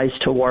find ways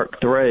to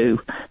work through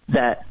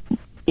that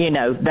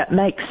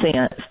make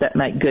sense, that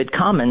make good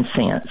common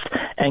sense,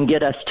 and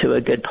get us to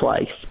a good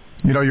place.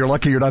 You're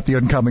lucky you're not the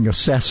incoming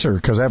assessor,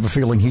 because I have a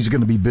feeling he's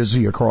going to be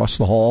busy across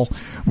the hall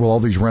with all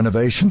these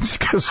renovations,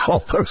 because all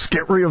those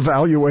get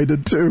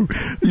reevaluated too.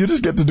 You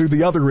just get to do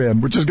the other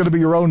end, which is going to be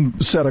your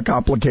own set of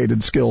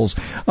complicated skills.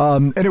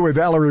 Anyway,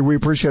 Valerie, we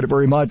appreciate it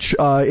very much.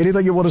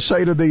 Anything you want to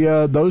say to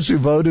those who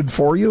voted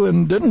for you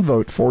and didn't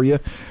vote for you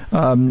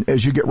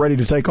as you get ready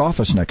to take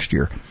office next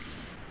year?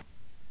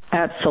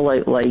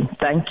 Absolutely.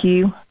 Thank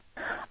you.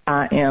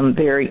 I am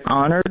very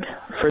honored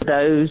for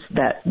those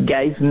that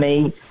gave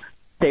me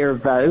their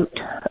vote.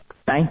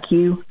 Thank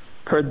you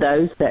for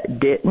those that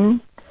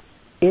didn't.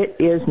 It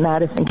is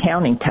Madison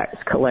County tax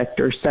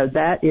collector, so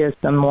that is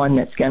someone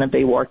that's going to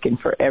be working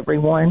for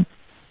everyone.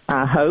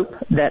 I hope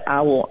that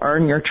I will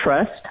earn your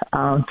trust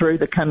through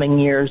the coming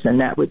years,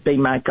 and that would be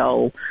my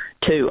goal,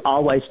 to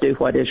always do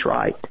what is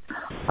right.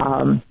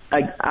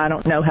 I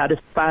don't know how to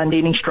find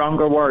any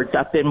stronger words.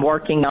 I've been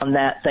working on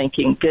that,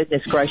 thinking,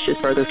 goodness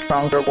gracious, are there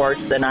stronger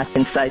words than I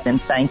can say than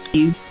thank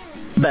you?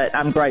 But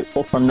I'm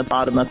grateful from the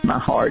bottom of my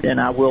heart,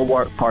 and I will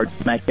work hard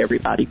to make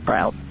everybody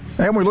proud.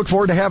 And we look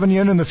forward to having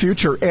you in the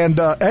future. And,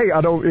 hey,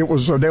 I know it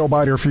was a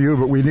nail-biter for you,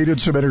 but we needed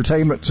some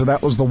entertainment, so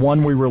that was the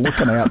one we were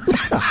looking at.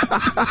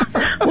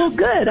 Well,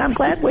 good. I'm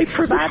glad we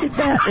provided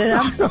that, and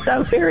I'm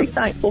so very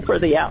thankful for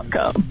the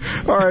outcome.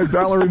 All right,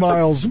 Valerie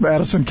Miles,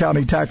 Madison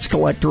County Tax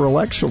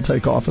Collector-elect. She'll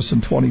take office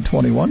in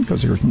 2021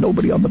 because there's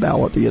nobody on the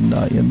ballot in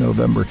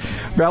November.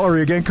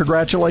 Valerie, again,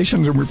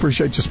 congratulations, and we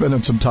appreciate you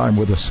spending some time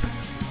with us.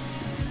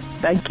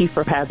 Thank you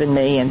for having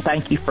me, and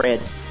thank you,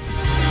 Fred.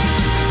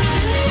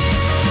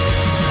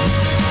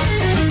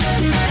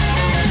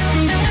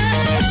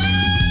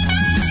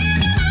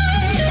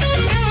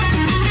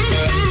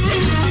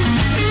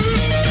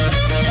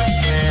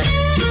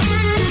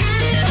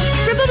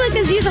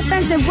 Republicans use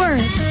offensive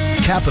words.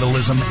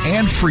 Capitalism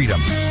and freedom.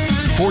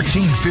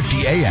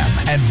 1450 AM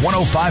and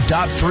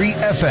 105.3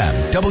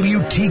 FM.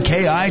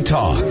 WTKI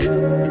Talk.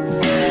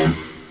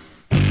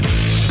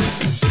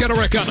 Got a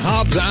wreck on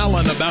Hobbs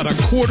Island about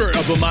a quarter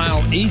of a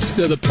mile east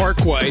of the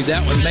parkway.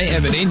 That one may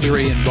have an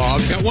injury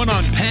involved. Got one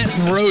on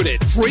Patton Road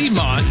at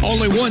Fremont.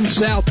 Only one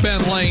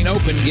southbound lane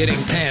open getting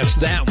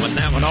past that one.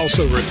 That one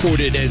also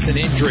reported as an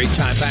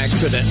injury-type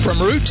accident. From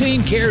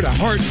routine care to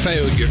heart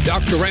failure,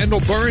 Dr.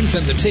 Randall Burns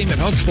and the team at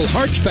Huntsville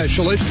Heart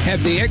Specialists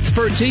have the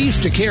expertise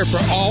to care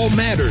for all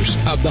matters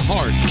of the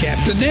heart.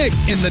 Captain Nick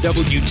in the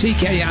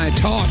WTKI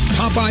Talk,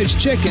 Popeye's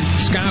Chicken,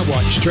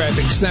 Skywatch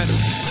Traffic Center.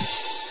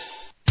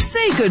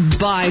 Say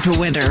goodbye to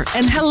winter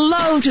and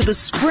hello to the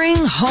Spring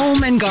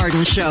Home and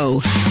Garden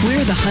Show.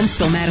 We're the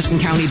Huntsville-Madison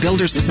County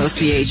Builders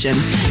Association.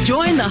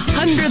 Join the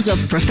hundreds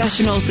of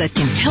professionals that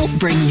can help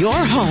bring your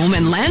home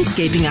and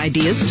landscaping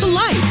ideas to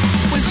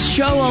life with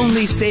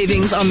show-only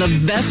savings on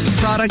the best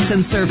products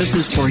and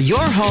services for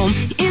your home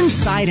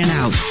inside and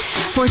out.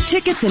 For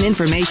tickets and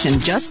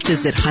information, just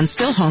visit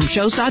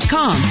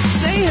HuntsvilleHomeshows.com.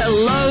 Say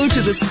hello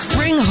to the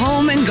Spring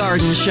Home and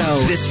Garden Show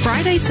this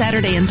Friday,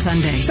 Saturday, and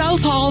Sunday.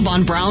 South Hall,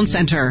 Von Braun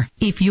Center.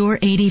 If you're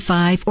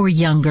 85 or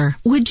younger,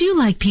 would you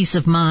like peace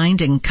of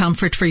mind and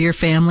comfort for your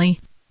family?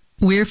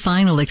 We're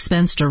Final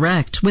Expense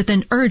Direct with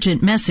an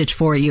urgent message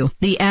for you.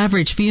 The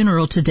average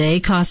funeral today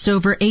costs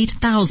over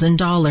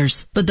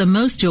 $8,000, but the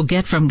most you'll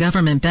get from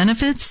government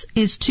benefits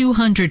is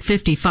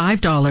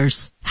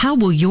 $255. How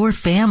will your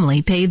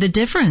family pay the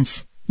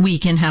difference? We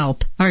can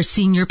help. Our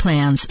senior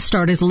plans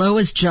start as low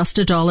as just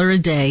 $1 a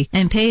day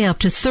and pay up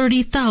to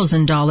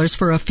 $30,000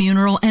 for a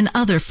funeral and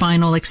other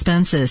final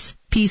expenses.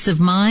 Peace of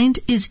mind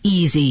is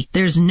easy.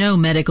 There's no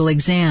medical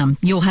exam.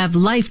 You'll have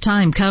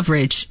lifetime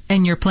coverage,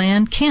 and your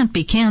plan can't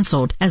be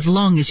canceled as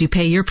long as you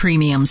pay your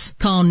premiums.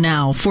 Call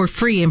now for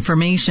free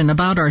information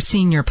about our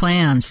senior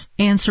plans.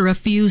 Answer a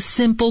few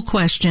simple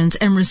questions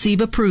and receive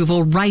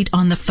approval right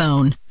on the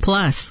phone.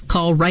 Plus,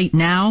 call right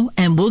now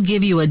and we'll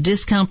give you a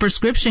discount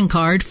prescription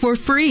card for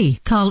free.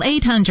 Call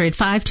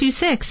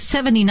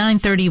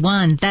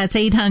 800-526-7931. That's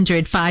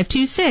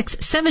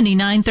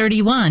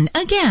 800-526-7931.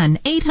 Again,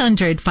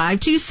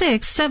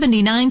 800-526-7931.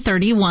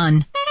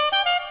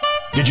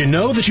 Did you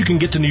know that you can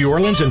get to New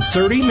Orleans in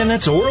 30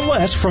 minutes or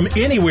less from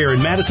anywhere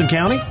in Madison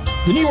County?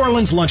 The New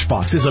Orleans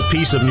Lunchbox is a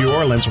piece of New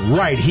Orleans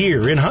right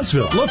here in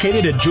Huntsville,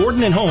 located at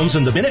Jordan and Holmes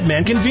in the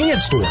Minuteman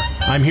Convenience Store.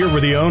 I'm here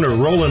with the owner,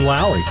 Roland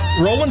Lowry.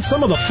 Roland,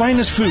 some of the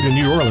finest food in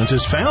New Orleans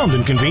is found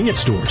in convenience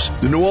stores.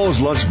 The New Orleans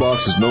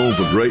Lunchbox is known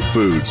for great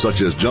food,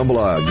 such as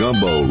jambalaya,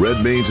 gumbo,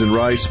 red beans and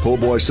rice, po'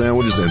 boy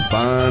sandwiches, and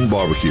fine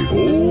barbecue.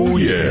 Oh,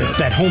 yeah.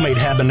 That homemade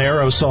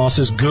habanero sauce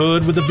is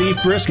good with the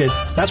beef brisket.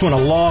 That's when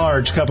a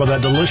large cup of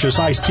that delicious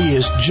iced tea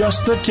is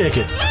just the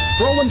ticket.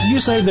 Roland, you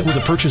say that with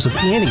the purchase of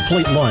any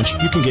plate lunch,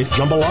 you can get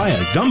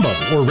jambalaya, gumbo,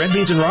 or red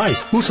beans and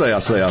rice. Who say I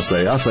say,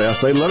 let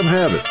them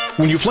have it.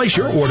 When you place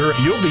your order,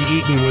 you'll be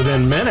eating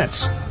within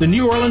minutes. The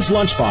New Orleans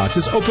Lunchbox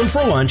is open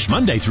for lunch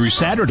Monday through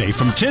Saturday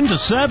from 10 to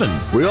 7.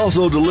 We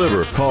also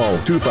deliver. Call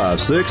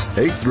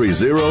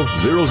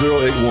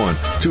 256-830-0081.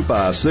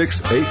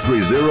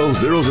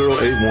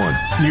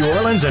 256-830-0081. New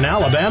Orleans and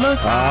Alabama?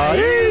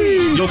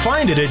 Aye. You'll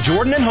find it at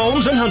Jordan and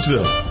Holmes in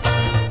Huntsville.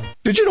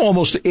 Did you know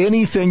almost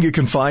anything you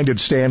can find at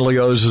Stanley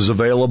O's is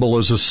available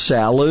as a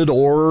salad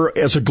or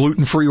as a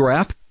gluten-free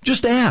wrap?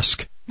 Just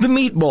ask. The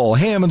meatball,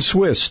 ham and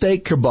Swiss,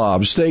 steak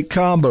kebab, steak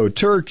combo,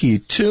 turkey,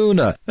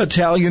 tuna,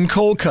 Italian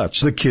cold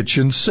cuts, the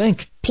kitchen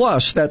sink.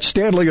 Plus, that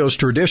Stanley O's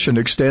tradition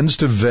extends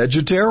to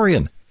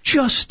vegetarian.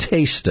 Just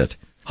taste it.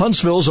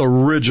 Huntsville's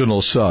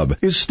original sub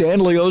is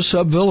Stanley O's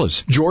Sub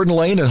Villas, Jordan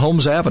Lane and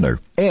Holmes Avenue,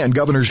 and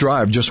Governor's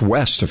Drive just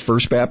west of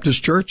First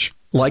Baptist Church.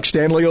 Like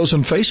Stanley O's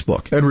on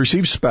Facebook and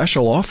receive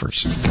special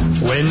offers.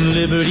 When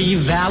Liberty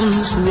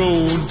Valance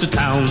rode to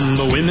town,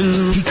 the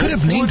women... He could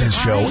have named his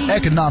show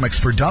Economics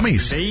for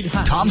Dummies.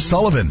 Tom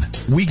Sullivan,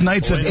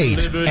 weeknights at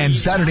 8 and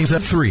Saturdays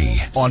at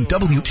 3 on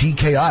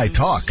WTKI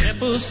Talk. Step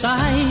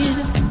aside,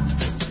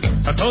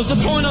 because the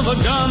point of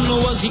a gun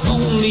was the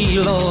only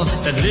law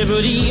that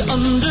Liberty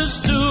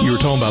understood. You were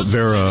talking about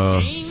Vera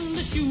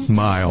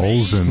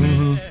Miles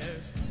and...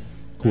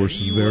 Of course,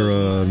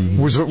 Vera...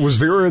 Was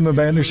Vera in the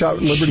band who shot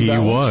Liberty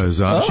Valance?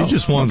 She was. She's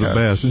just one of the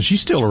best. And she's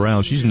still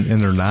around. She's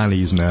in her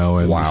 90s now.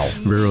 And wow.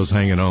 Vera's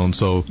hanging on.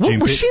 So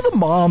was she the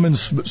mom in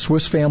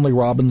Swiss Family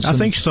Robinson? I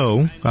think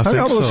so.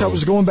 I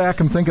was going back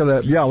and think of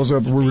that. Yeah,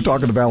 we were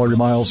talking to Valerie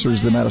Miles,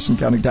 who's the Madison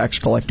County tax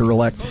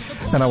collector-elect.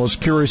 And I was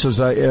curious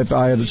if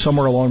I had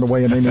somewhere along the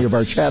way in any of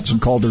our chats and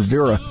called her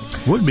Vera.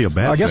 Wouldn't be a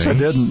bad thing. I guess I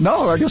didn't.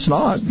 No, I guess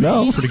not.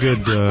 No. Pretty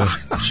good.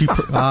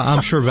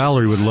 I'm sure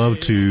Valerie would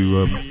love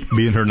to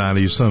be in her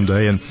 90s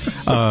someday. And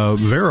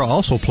Vera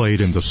also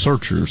played in The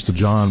Searchers, the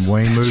John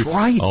Wayne movie. That's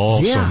right.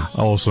 Awesome. Yeah.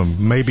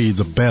 Awesome. Maybe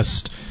the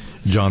best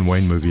John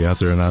Wayne movie out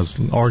there, and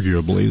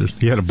arguably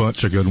he had a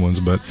bunch of good ones,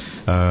 but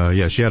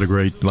she had a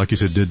great, like you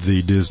said, did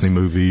the Disney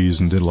movies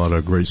and did a lot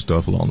of great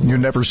stuff along the way. You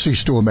never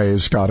cease to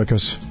amaze,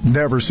 Scotticus.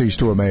 Never cease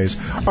to amaze.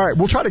 All right,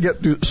 we'll try to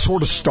get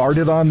sort of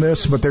started on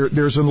this, but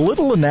there's a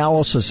little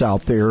analysis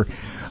out there.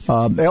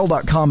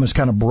 L.com has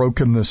kind of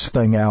broken this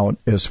thing out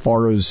as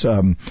far as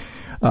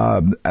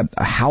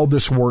how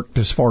this worked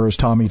as far as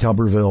Tommy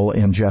Tuberville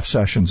and Jeff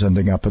Sessions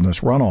ending up in this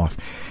runoff.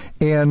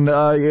 And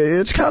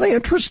it's kind of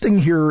interesting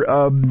here.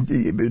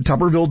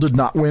 Tuberville did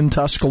not win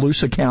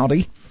Tuscaloosa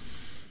County,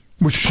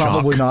 which is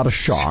probably not a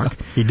shock.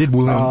 He did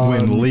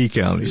win Lee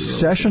County.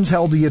 Sessions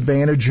held the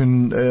advantage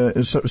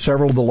in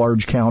several of the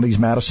large counties,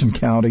 Madison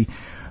County,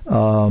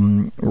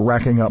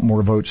 racking up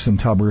more votes than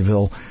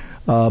Tuberville.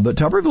 But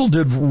Tuberville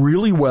did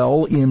really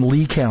well in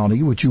Lee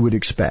County, which you would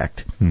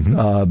expect,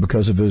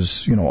 because of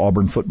his,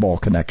 Auburn football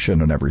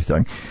connection and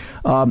everything.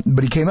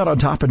 But he came out on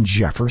top in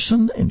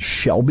Jefferson and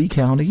Shelby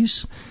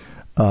counties.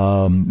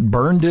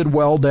 Byrne did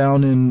well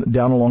down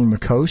along the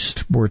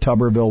coast, where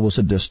Tuberville was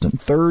a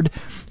distant third.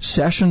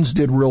 Sessions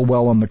did real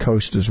well on the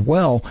coast as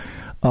well.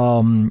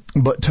 But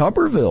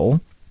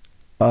Tuberville,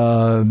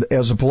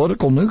 as a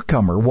political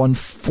newcomer, won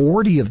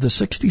 40 of the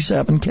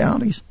 67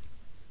 counties.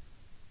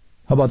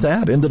 How about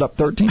that? Ended up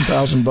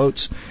 13,000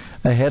 votes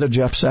ahead of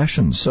Jeff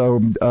Sessions.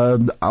 So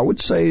I would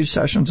say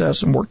Sessions has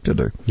some work to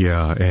do.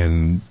 Yeah,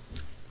 and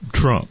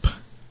Trump,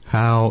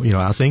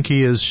 I think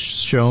he has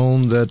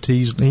shown that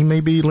he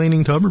may be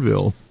leaning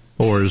Tuberville,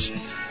 or as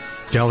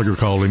Gallagher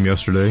called him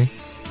yesterday,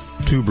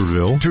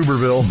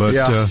 Tuberville. But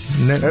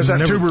there's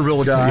that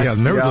Tuberville guy. Yeah,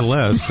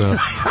 nevertheless,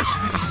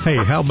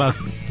 hey, how about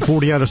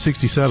 40 out of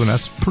 67?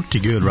 That's pretty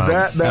good, right?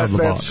 Out of the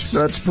box.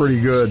 That's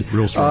pretty good.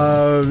 Real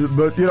strong.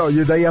 But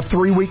they have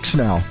 3 weeks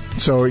now,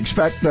 so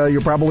expect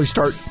you'll probably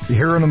start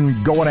hearing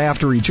them going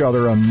after each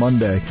other on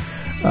Monday.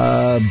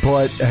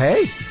 But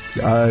hey.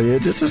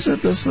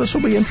 This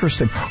will be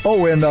interesting.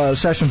 Oh, and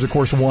Sessions, of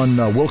course, won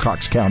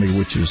Wilcox County,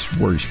 which is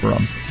where he's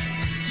from.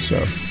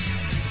 So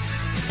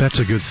that's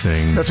a good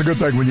thing. That's a good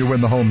thing when you win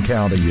the home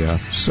county. Yeah.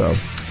 So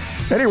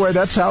anyway,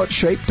 that's how it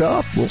shaped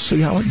up. We'll see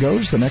how it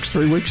goes the next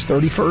 3 weeks.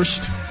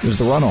 31st is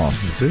the runoff.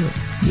 That's it.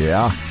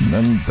 Yeah.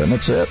 And then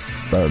that's it.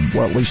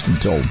 At least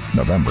until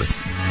November.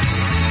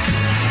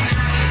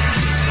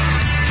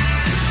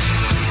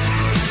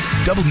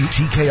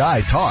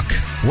 WTKI Talk.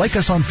 Like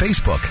us on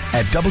Facebook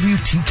at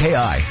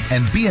WTKI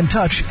and be in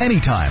touch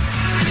anytime.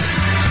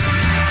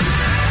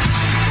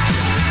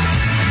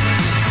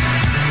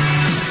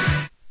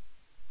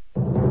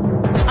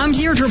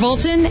 Audra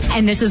Bolton,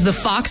 and this is the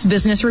Fox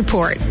Business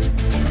Report.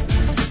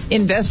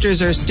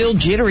 Investors are still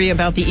jittery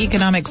about the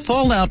economic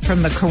fallout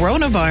from the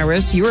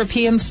coronavirus.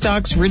 European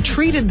stocks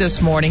retreated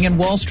this morning, and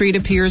Wall Street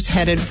appears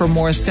headed for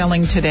more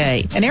selling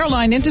today. An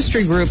airline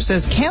industry group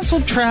says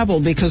canceled travel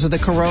because of the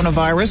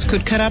coronavirus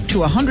could cut up to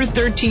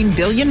 $113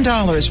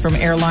 billion from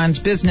airlines'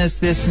 business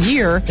this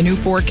year. The new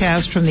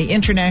forecast from the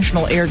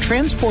International Air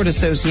Transport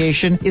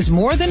Association is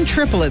more than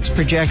triple its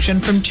projection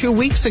from 2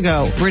 weeks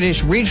ago.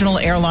 British regional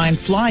airline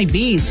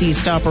Flybe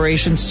ceased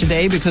operations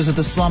today because of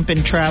the slump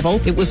in travel.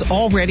 It was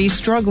already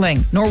struggling.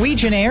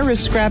 Norwegian Air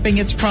is scrapping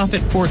its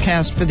profit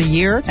forecast for the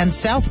year, and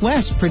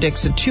Southwest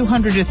predicts a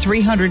 $200 to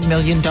 $300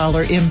 million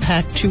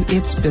impact to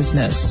its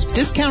business.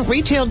 Discount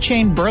retail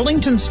chain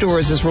Burlington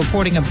Stores is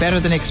reporting a better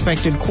than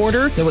expected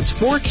quarter, though its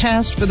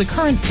forecast for the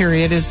current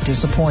period is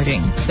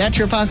disappointing. That's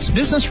your Fox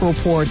Business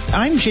Report.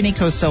 I'm Ginny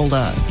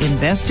Cosolda.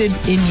 Invested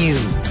in you.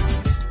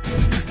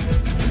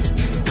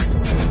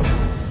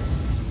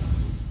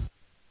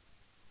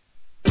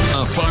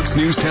 Fox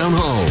News Town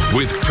Hall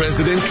with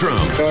President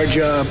Trump. Our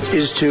job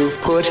is to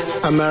put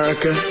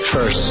America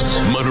first.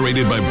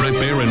 Moderated by Brett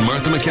Baer and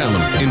Martha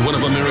McCallum in one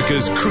of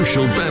America's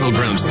crucial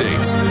battleground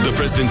states. The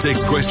president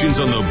takes questions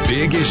on the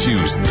big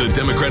issues, the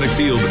Democratic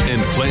field,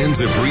 and plans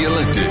if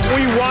re-elected.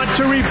 We want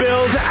to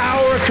rebuild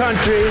our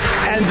country,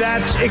 and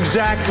that's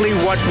exactly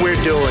what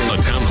we're doing. A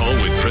town hall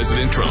with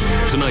President Trump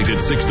tonight at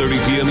 6:30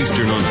 p.m.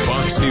 Eastern on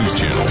Fox News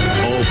Channel.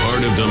 All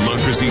part of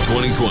Democracy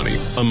 2020.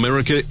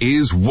 America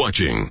is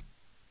watching.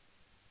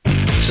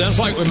 Sounds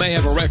like we may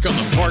have a wreck on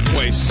the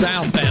Parkway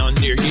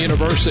southbound near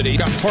University.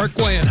 Got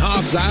Parkway and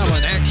Hobbs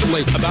Island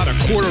actually about a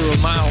quarter of a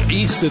mile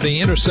east of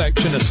the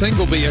intersection. A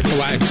single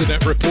vehicle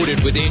accident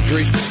reported with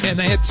injuries, and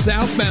they had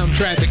southbound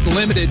traffic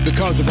limited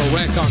because of a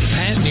wreck on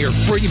Pat near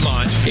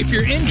Fremont. If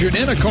you're injured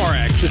in a car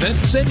accident,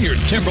 send your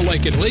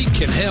Timberlake and Lee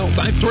can help.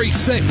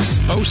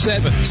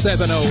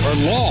 536-0770 or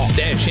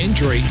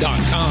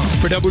law-injury.com.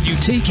 For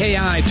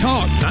WTKI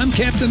Talk, I'm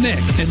Captain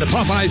Nick in the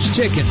Popeyes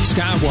Chicken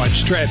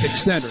Skywatch Traffic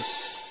Center.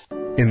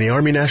 In the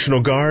Army National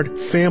Guard,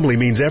 family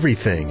means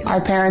everything. Our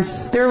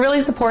parents, they were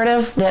really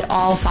supportive that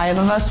all 5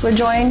 of us would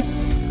join.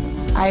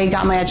 I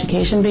got my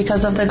education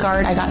because of the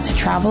Guard. I got to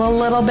travel a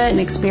little bit and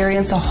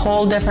experience a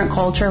whole different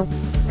culture.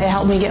 It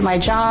helped me get my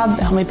job,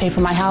 it helped me pay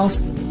for my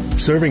house.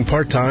 Serving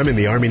part-time in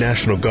the Army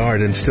National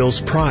Guard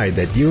instills pride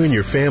that you and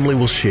your family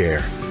will share.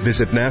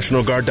 Visit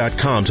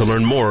NationalGuard.com to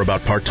learn more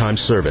about part-time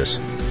service.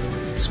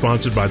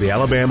 Sponsored by the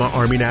Alabama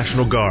Army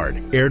National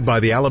Guard. Aired by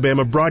the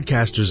Alabama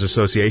Broadcasters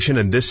Association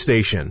and this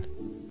station.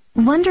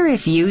 Wonder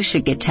if you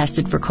should get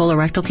tested for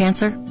colorectal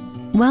cancer?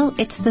 Well,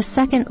 it's the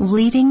second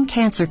leading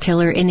cancer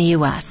killer in the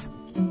U.S.,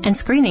 and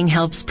screening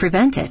helps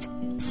prevent it.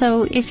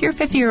 So if you're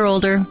 50 or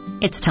older,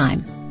 it's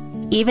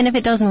time. Even if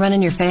it doesn't run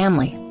in your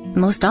family.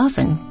 Most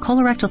often,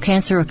 colorectal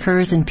cancer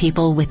occurs in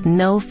people with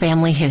no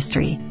family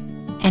history.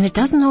 And it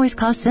doesn't always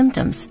cause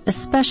symptoms,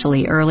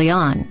 especially early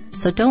on.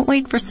 So don't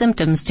wait for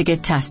symptoms to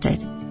get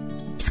tested.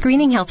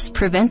 Screening helps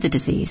prevent the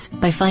disease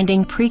by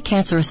finding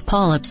precancerous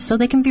polyps so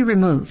they can be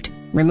removed.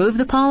 Remove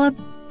the polyp,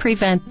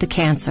 prevent the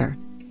cancer.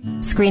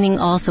 Screening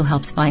also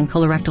helps find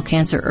colorectal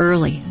cancer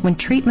early when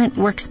treatment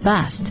works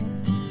best.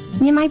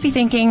 You might be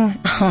thinking,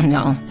 oh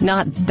no,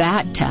 not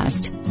that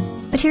test.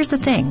 But here's the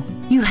thing,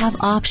 you have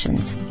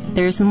options.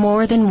 There's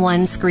more than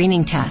one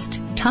screening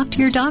test. Talk to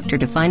your doctor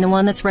to find the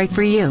one that's right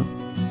for you.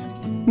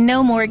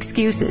 No more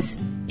excuses.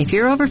 If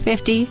you're over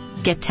 50,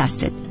 get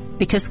tested,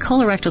 because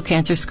colorectal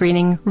cancer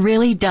screening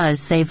really does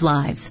save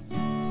lives.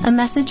 A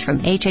message from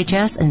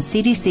HHS and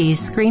CDC's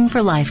Screen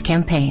for Life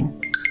campaign.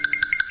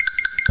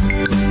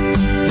 Here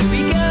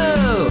we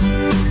go!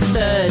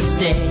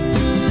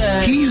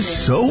 Thursday. He's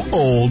so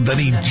old that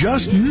he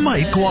just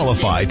might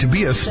qualify to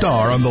be a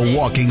star on The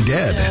Walking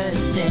Dead.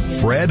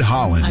 Fred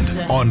Holland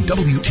on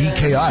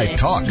WTKI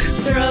Talk.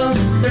 Throw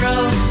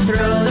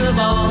the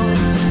ball.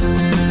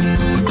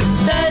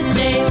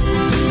 Thursday,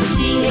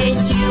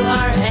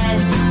 THURSDAY.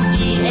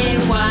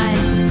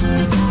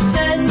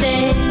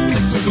 Thursday,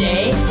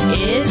 today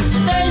is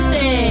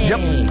Thursday.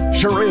 Yep,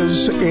 sure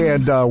is.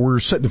 And we're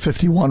sitting at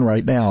 51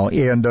 right now.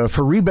 And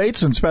for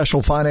rebates and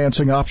special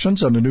financing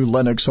options on the new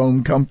Lennox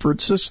home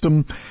comfort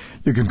system,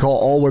 you can call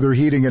All Weather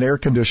Heating and Air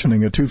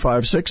Conditioning at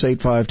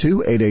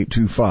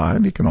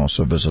 256-852-8825. You can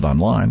also visit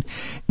online,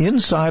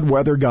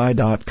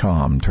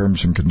 InsideWeatherGuy.com.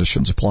 Terms and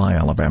conditions apply.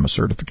 Alabama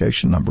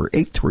certification number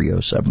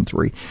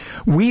 83073.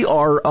 We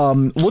are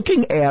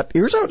looking at,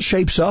 here's how it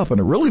shapes up, and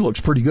it really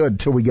looks pretty good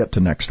until we get to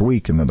next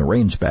week, and then the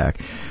rain's back.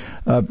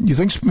 You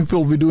think some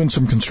people will be doing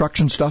some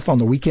construction stuff on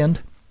the weekend?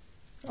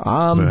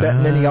 That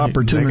many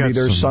opportunity.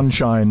 There's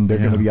sunshine. They're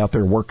going to be out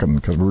there working,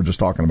 because we were just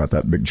talking about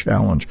that big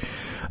challenge.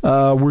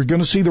 We're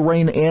going to see the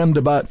rain end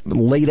about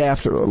late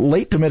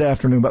to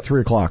mid-afternoon, about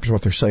 3 o'clock is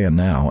what they're saying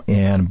now,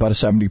 and about a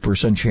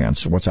 70%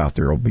 chance what's out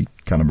there will be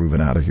kind of moving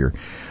out of here.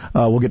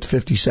 We'll get to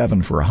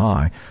 57 for a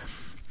high.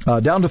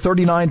 Down to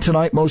 39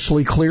 tonight,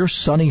 mostly clear.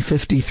 Sunny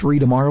 53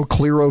 tomorrow.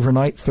 Clear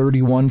overnight,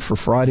 31 for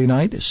Friday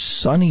night.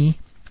 Sunny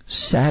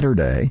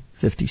Saturday,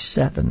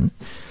 57.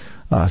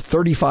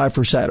 35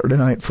 for Saturday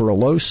night for a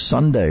low.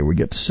 Sunday we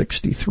get to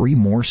 63,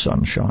 more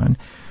sunshine.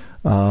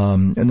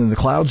 And then the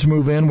clouds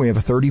move in. We have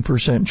a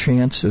 30%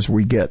 chance as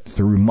we get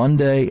through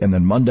Monday, and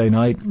then Monday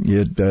night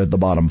the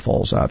bottom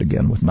falls out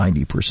again with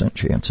 90%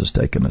 chances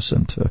taking us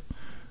into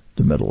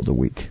the middle of the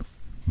week.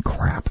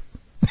 Crap.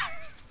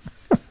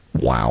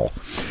 Wow.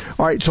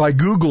 All right, so I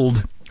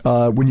Googled,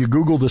 when you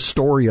Google the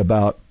story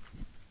about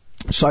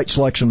Site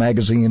Selection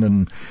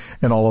Magazine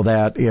and all of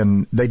that,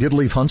 and they did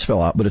leave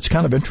Huntsville out, but it's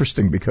kind of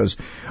interesting because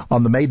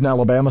on the Made in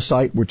Alabama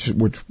site, which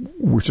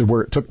is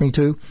where it took me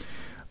to,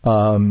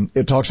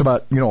 it talks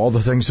about, all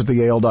the things that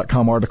the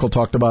AL.com article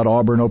talked about,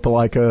 Auburn,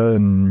 Opelika,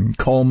 and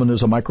Coleman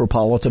as a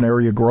micropolitan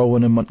area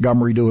growing, and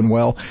Montgomery doing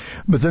well.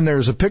 But then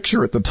there's a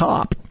picture at the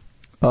top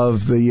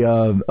of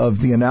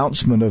the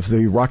announcement of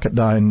the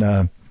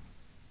Rocketdyne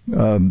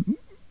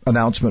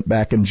announcement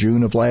back in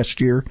June of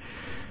last year.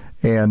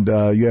 And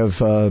you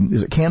have,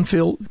 is it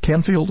Canfield?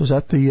 Canfield, is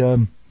that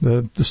the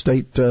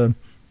state?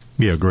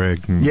 Yeah,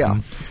 Greg. Mm-hmm. Yeah.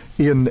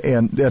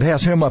 And it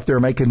has him up there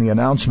making the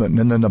announcement,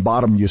 and then the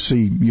bottom you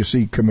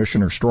see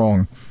Commissioner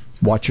Strong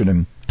watching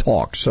him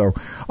talk. So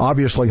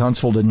obviously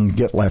Huntsville didn't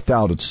get left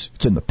out. It's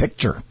in the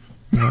picture.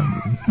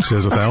 It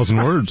says 1,000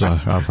 words,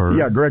 I've heard.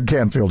 Yeah, Greg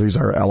Canfield, he's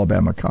our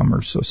Alabama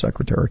Commerce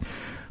Secretary.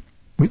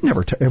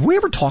 Have we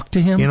ever talked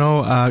to him?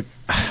 I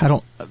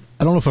don't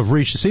know if I've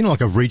reached. It seems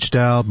like I've reached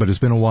out, but it's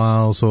been a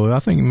while, so I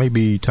think it may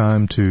be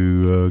time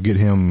to get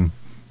him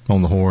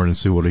on the horn and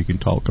see what he can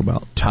talk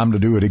about. Time to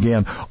do it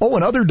again. Oh,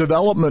 and other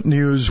development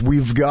news,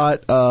 we've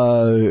got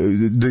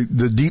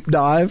the deep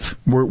dive.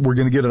 We're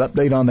going to get an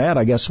update on that.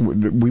 I guess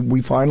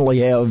we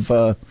finally have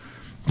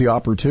the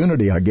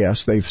opportunity, I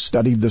guess. They've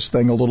studied this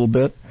thing a little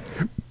bit.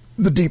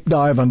 The deep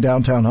dive on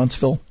downtown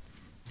Huntsville.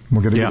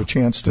 We're going to get a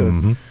chance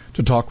to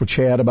talk with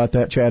Chad about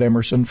that, Chad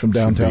Emerson from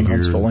Downtown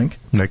Huntsville Inc.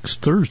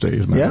 Next Thursday,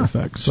 as a matter of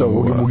fact. So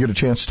we'll get a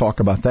chance to talk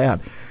about that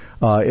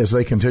as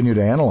they continue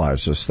to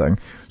analyze this thing.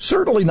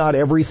 Certainly not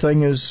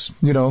everything is,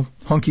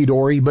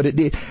 hunky-dory, but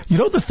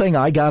the thing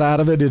I got out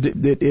of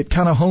it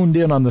kind of honed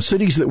in on the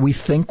cities that we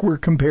think we're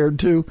compared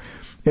to.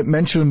 It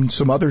mentioned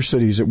some other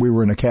cities that we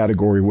were in a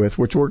category with,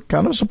 which were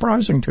kind of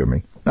surprising to me.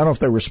 I don't know if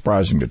they were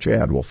surprising to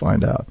Chad. We'll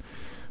find out.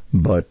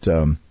 But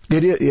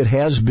it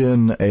has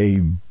been a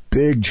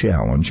big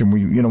challenge, and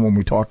when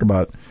we talk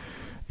about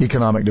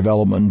economic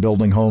development and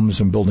building homes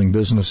and building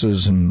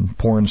businesses and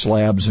pouring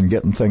slabs and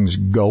getting things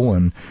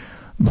going,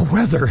 the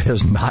weather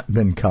has not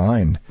been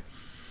kind.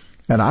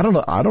 And I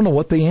don't know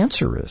what the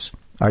answer is.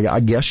 I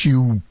guess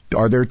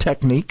are there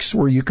techniques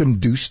where you can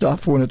do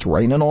stuff when it's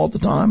raining all the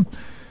time?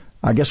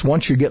 I guess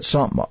once you get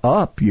something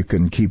up, you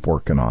can keep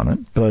working on it.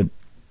 But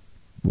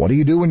what do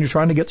you do when you're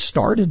trying to get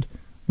started?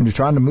 When you're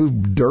trying to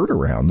move dirt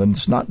around, and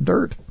it's not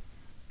dirt,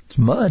 it's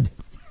mud.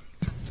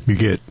 You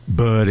get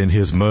Bud and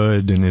his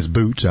mud and his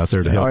boots out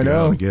there to help you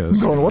out, I guess.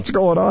 Going, what's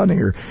going on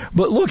here?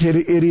 But look, it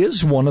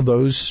is one of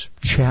those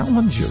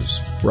challenges,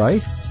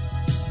 right?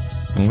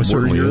 Well, it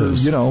certainly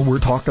is. We're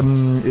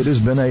talking, it has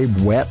been a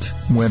wet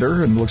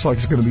winter, and it looks like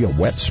it's going to be a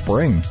wet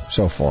spring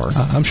so far.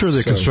 I'm sure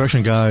the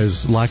construction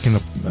guys liking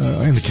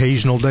an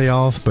occasional day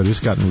off, but it's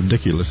gotten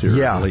ridiculous here.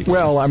 Yeah, lately.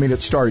 Well, I mean,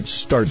 it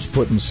starts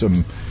putting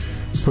some,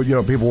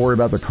 people worry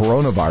about the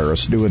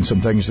coronavirus doing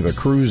some things to the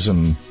cruise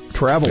and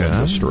travel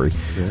industry.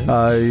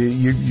 Yeah.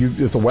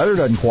 If the weather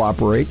doesn't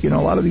cooperate, a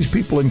lot of these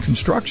people in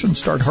construction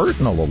start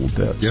hurting a little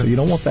bit. Yep. So you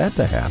don't want that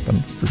to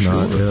happen, for sure.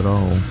 Not at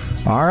all.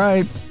 All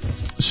right.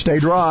 Stay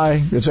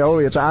dry. It's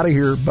out of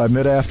here by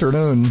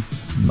mid-afternoon.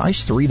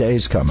 Nice 3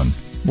 days coming.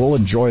 We'll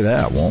enjoy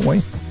that, won't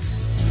we?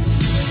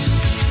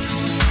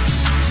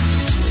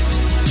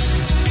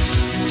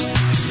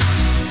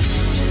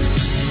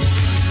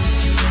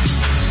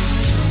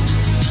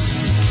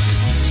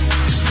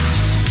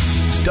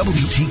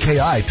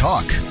 WTKI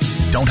Talk.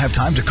 Don't have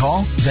time to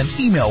call? Then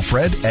email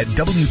Fred at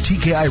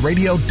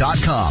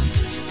WTKIRadio.com.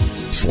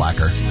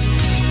 Slacker.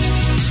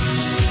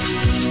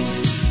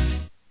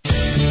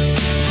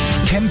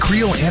 Ken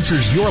Creel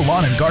answers your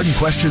lawn and garden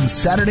questions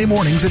Saturday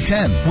mornings at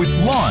 10 with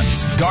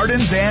lawns,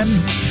 gardens, and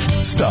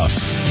stuff.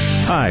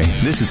 Hi,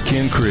 this is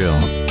Ken Creel.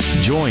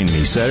 Join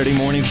me Saturday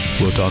mornings.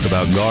 We'll talk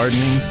about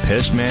gardening,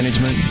 pest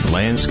management,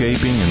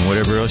 landscaping, and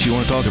whatever else you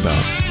want to talk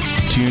about.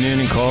 Tune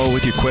in and call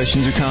with your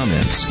questions or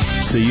comments.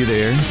 See you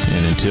there,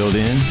 and until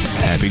then,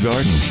 happy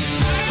gardening.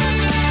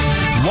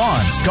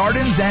 Lawns,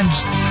 gardens, and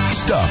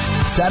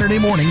stuff. Saturday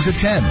mornings at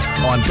 10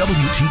 on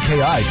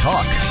WTKI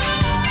Talk.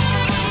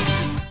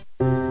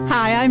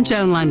 Hi, I'm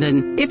Joan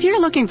London. If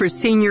you're looking for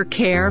senior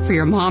care for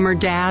your mom or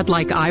dad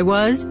like I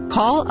was,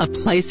 call A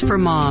Place for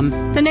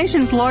Mom, the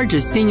nation's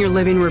largest senior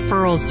living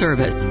referral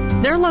service.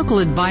 Their local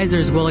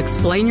advisors will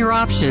explain your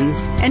options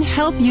and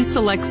help you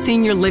select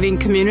senior living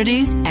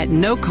communities at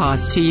no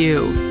cost to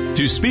you.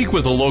 To speak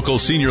with a local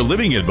senior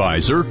living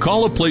advisor,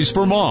 call A Place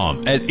for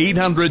Mom at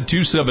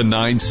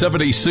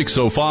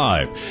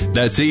 800-279-7605.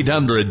 That's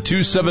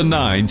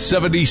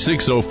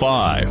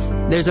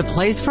 800-279-7605. There's a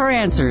place for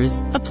answers,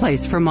 a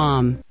place for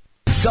Mom.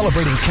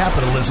 Celebrating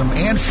capitalism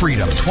and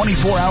freedom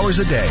 24 hours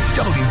a day.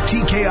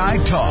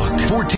 WTKI Talk.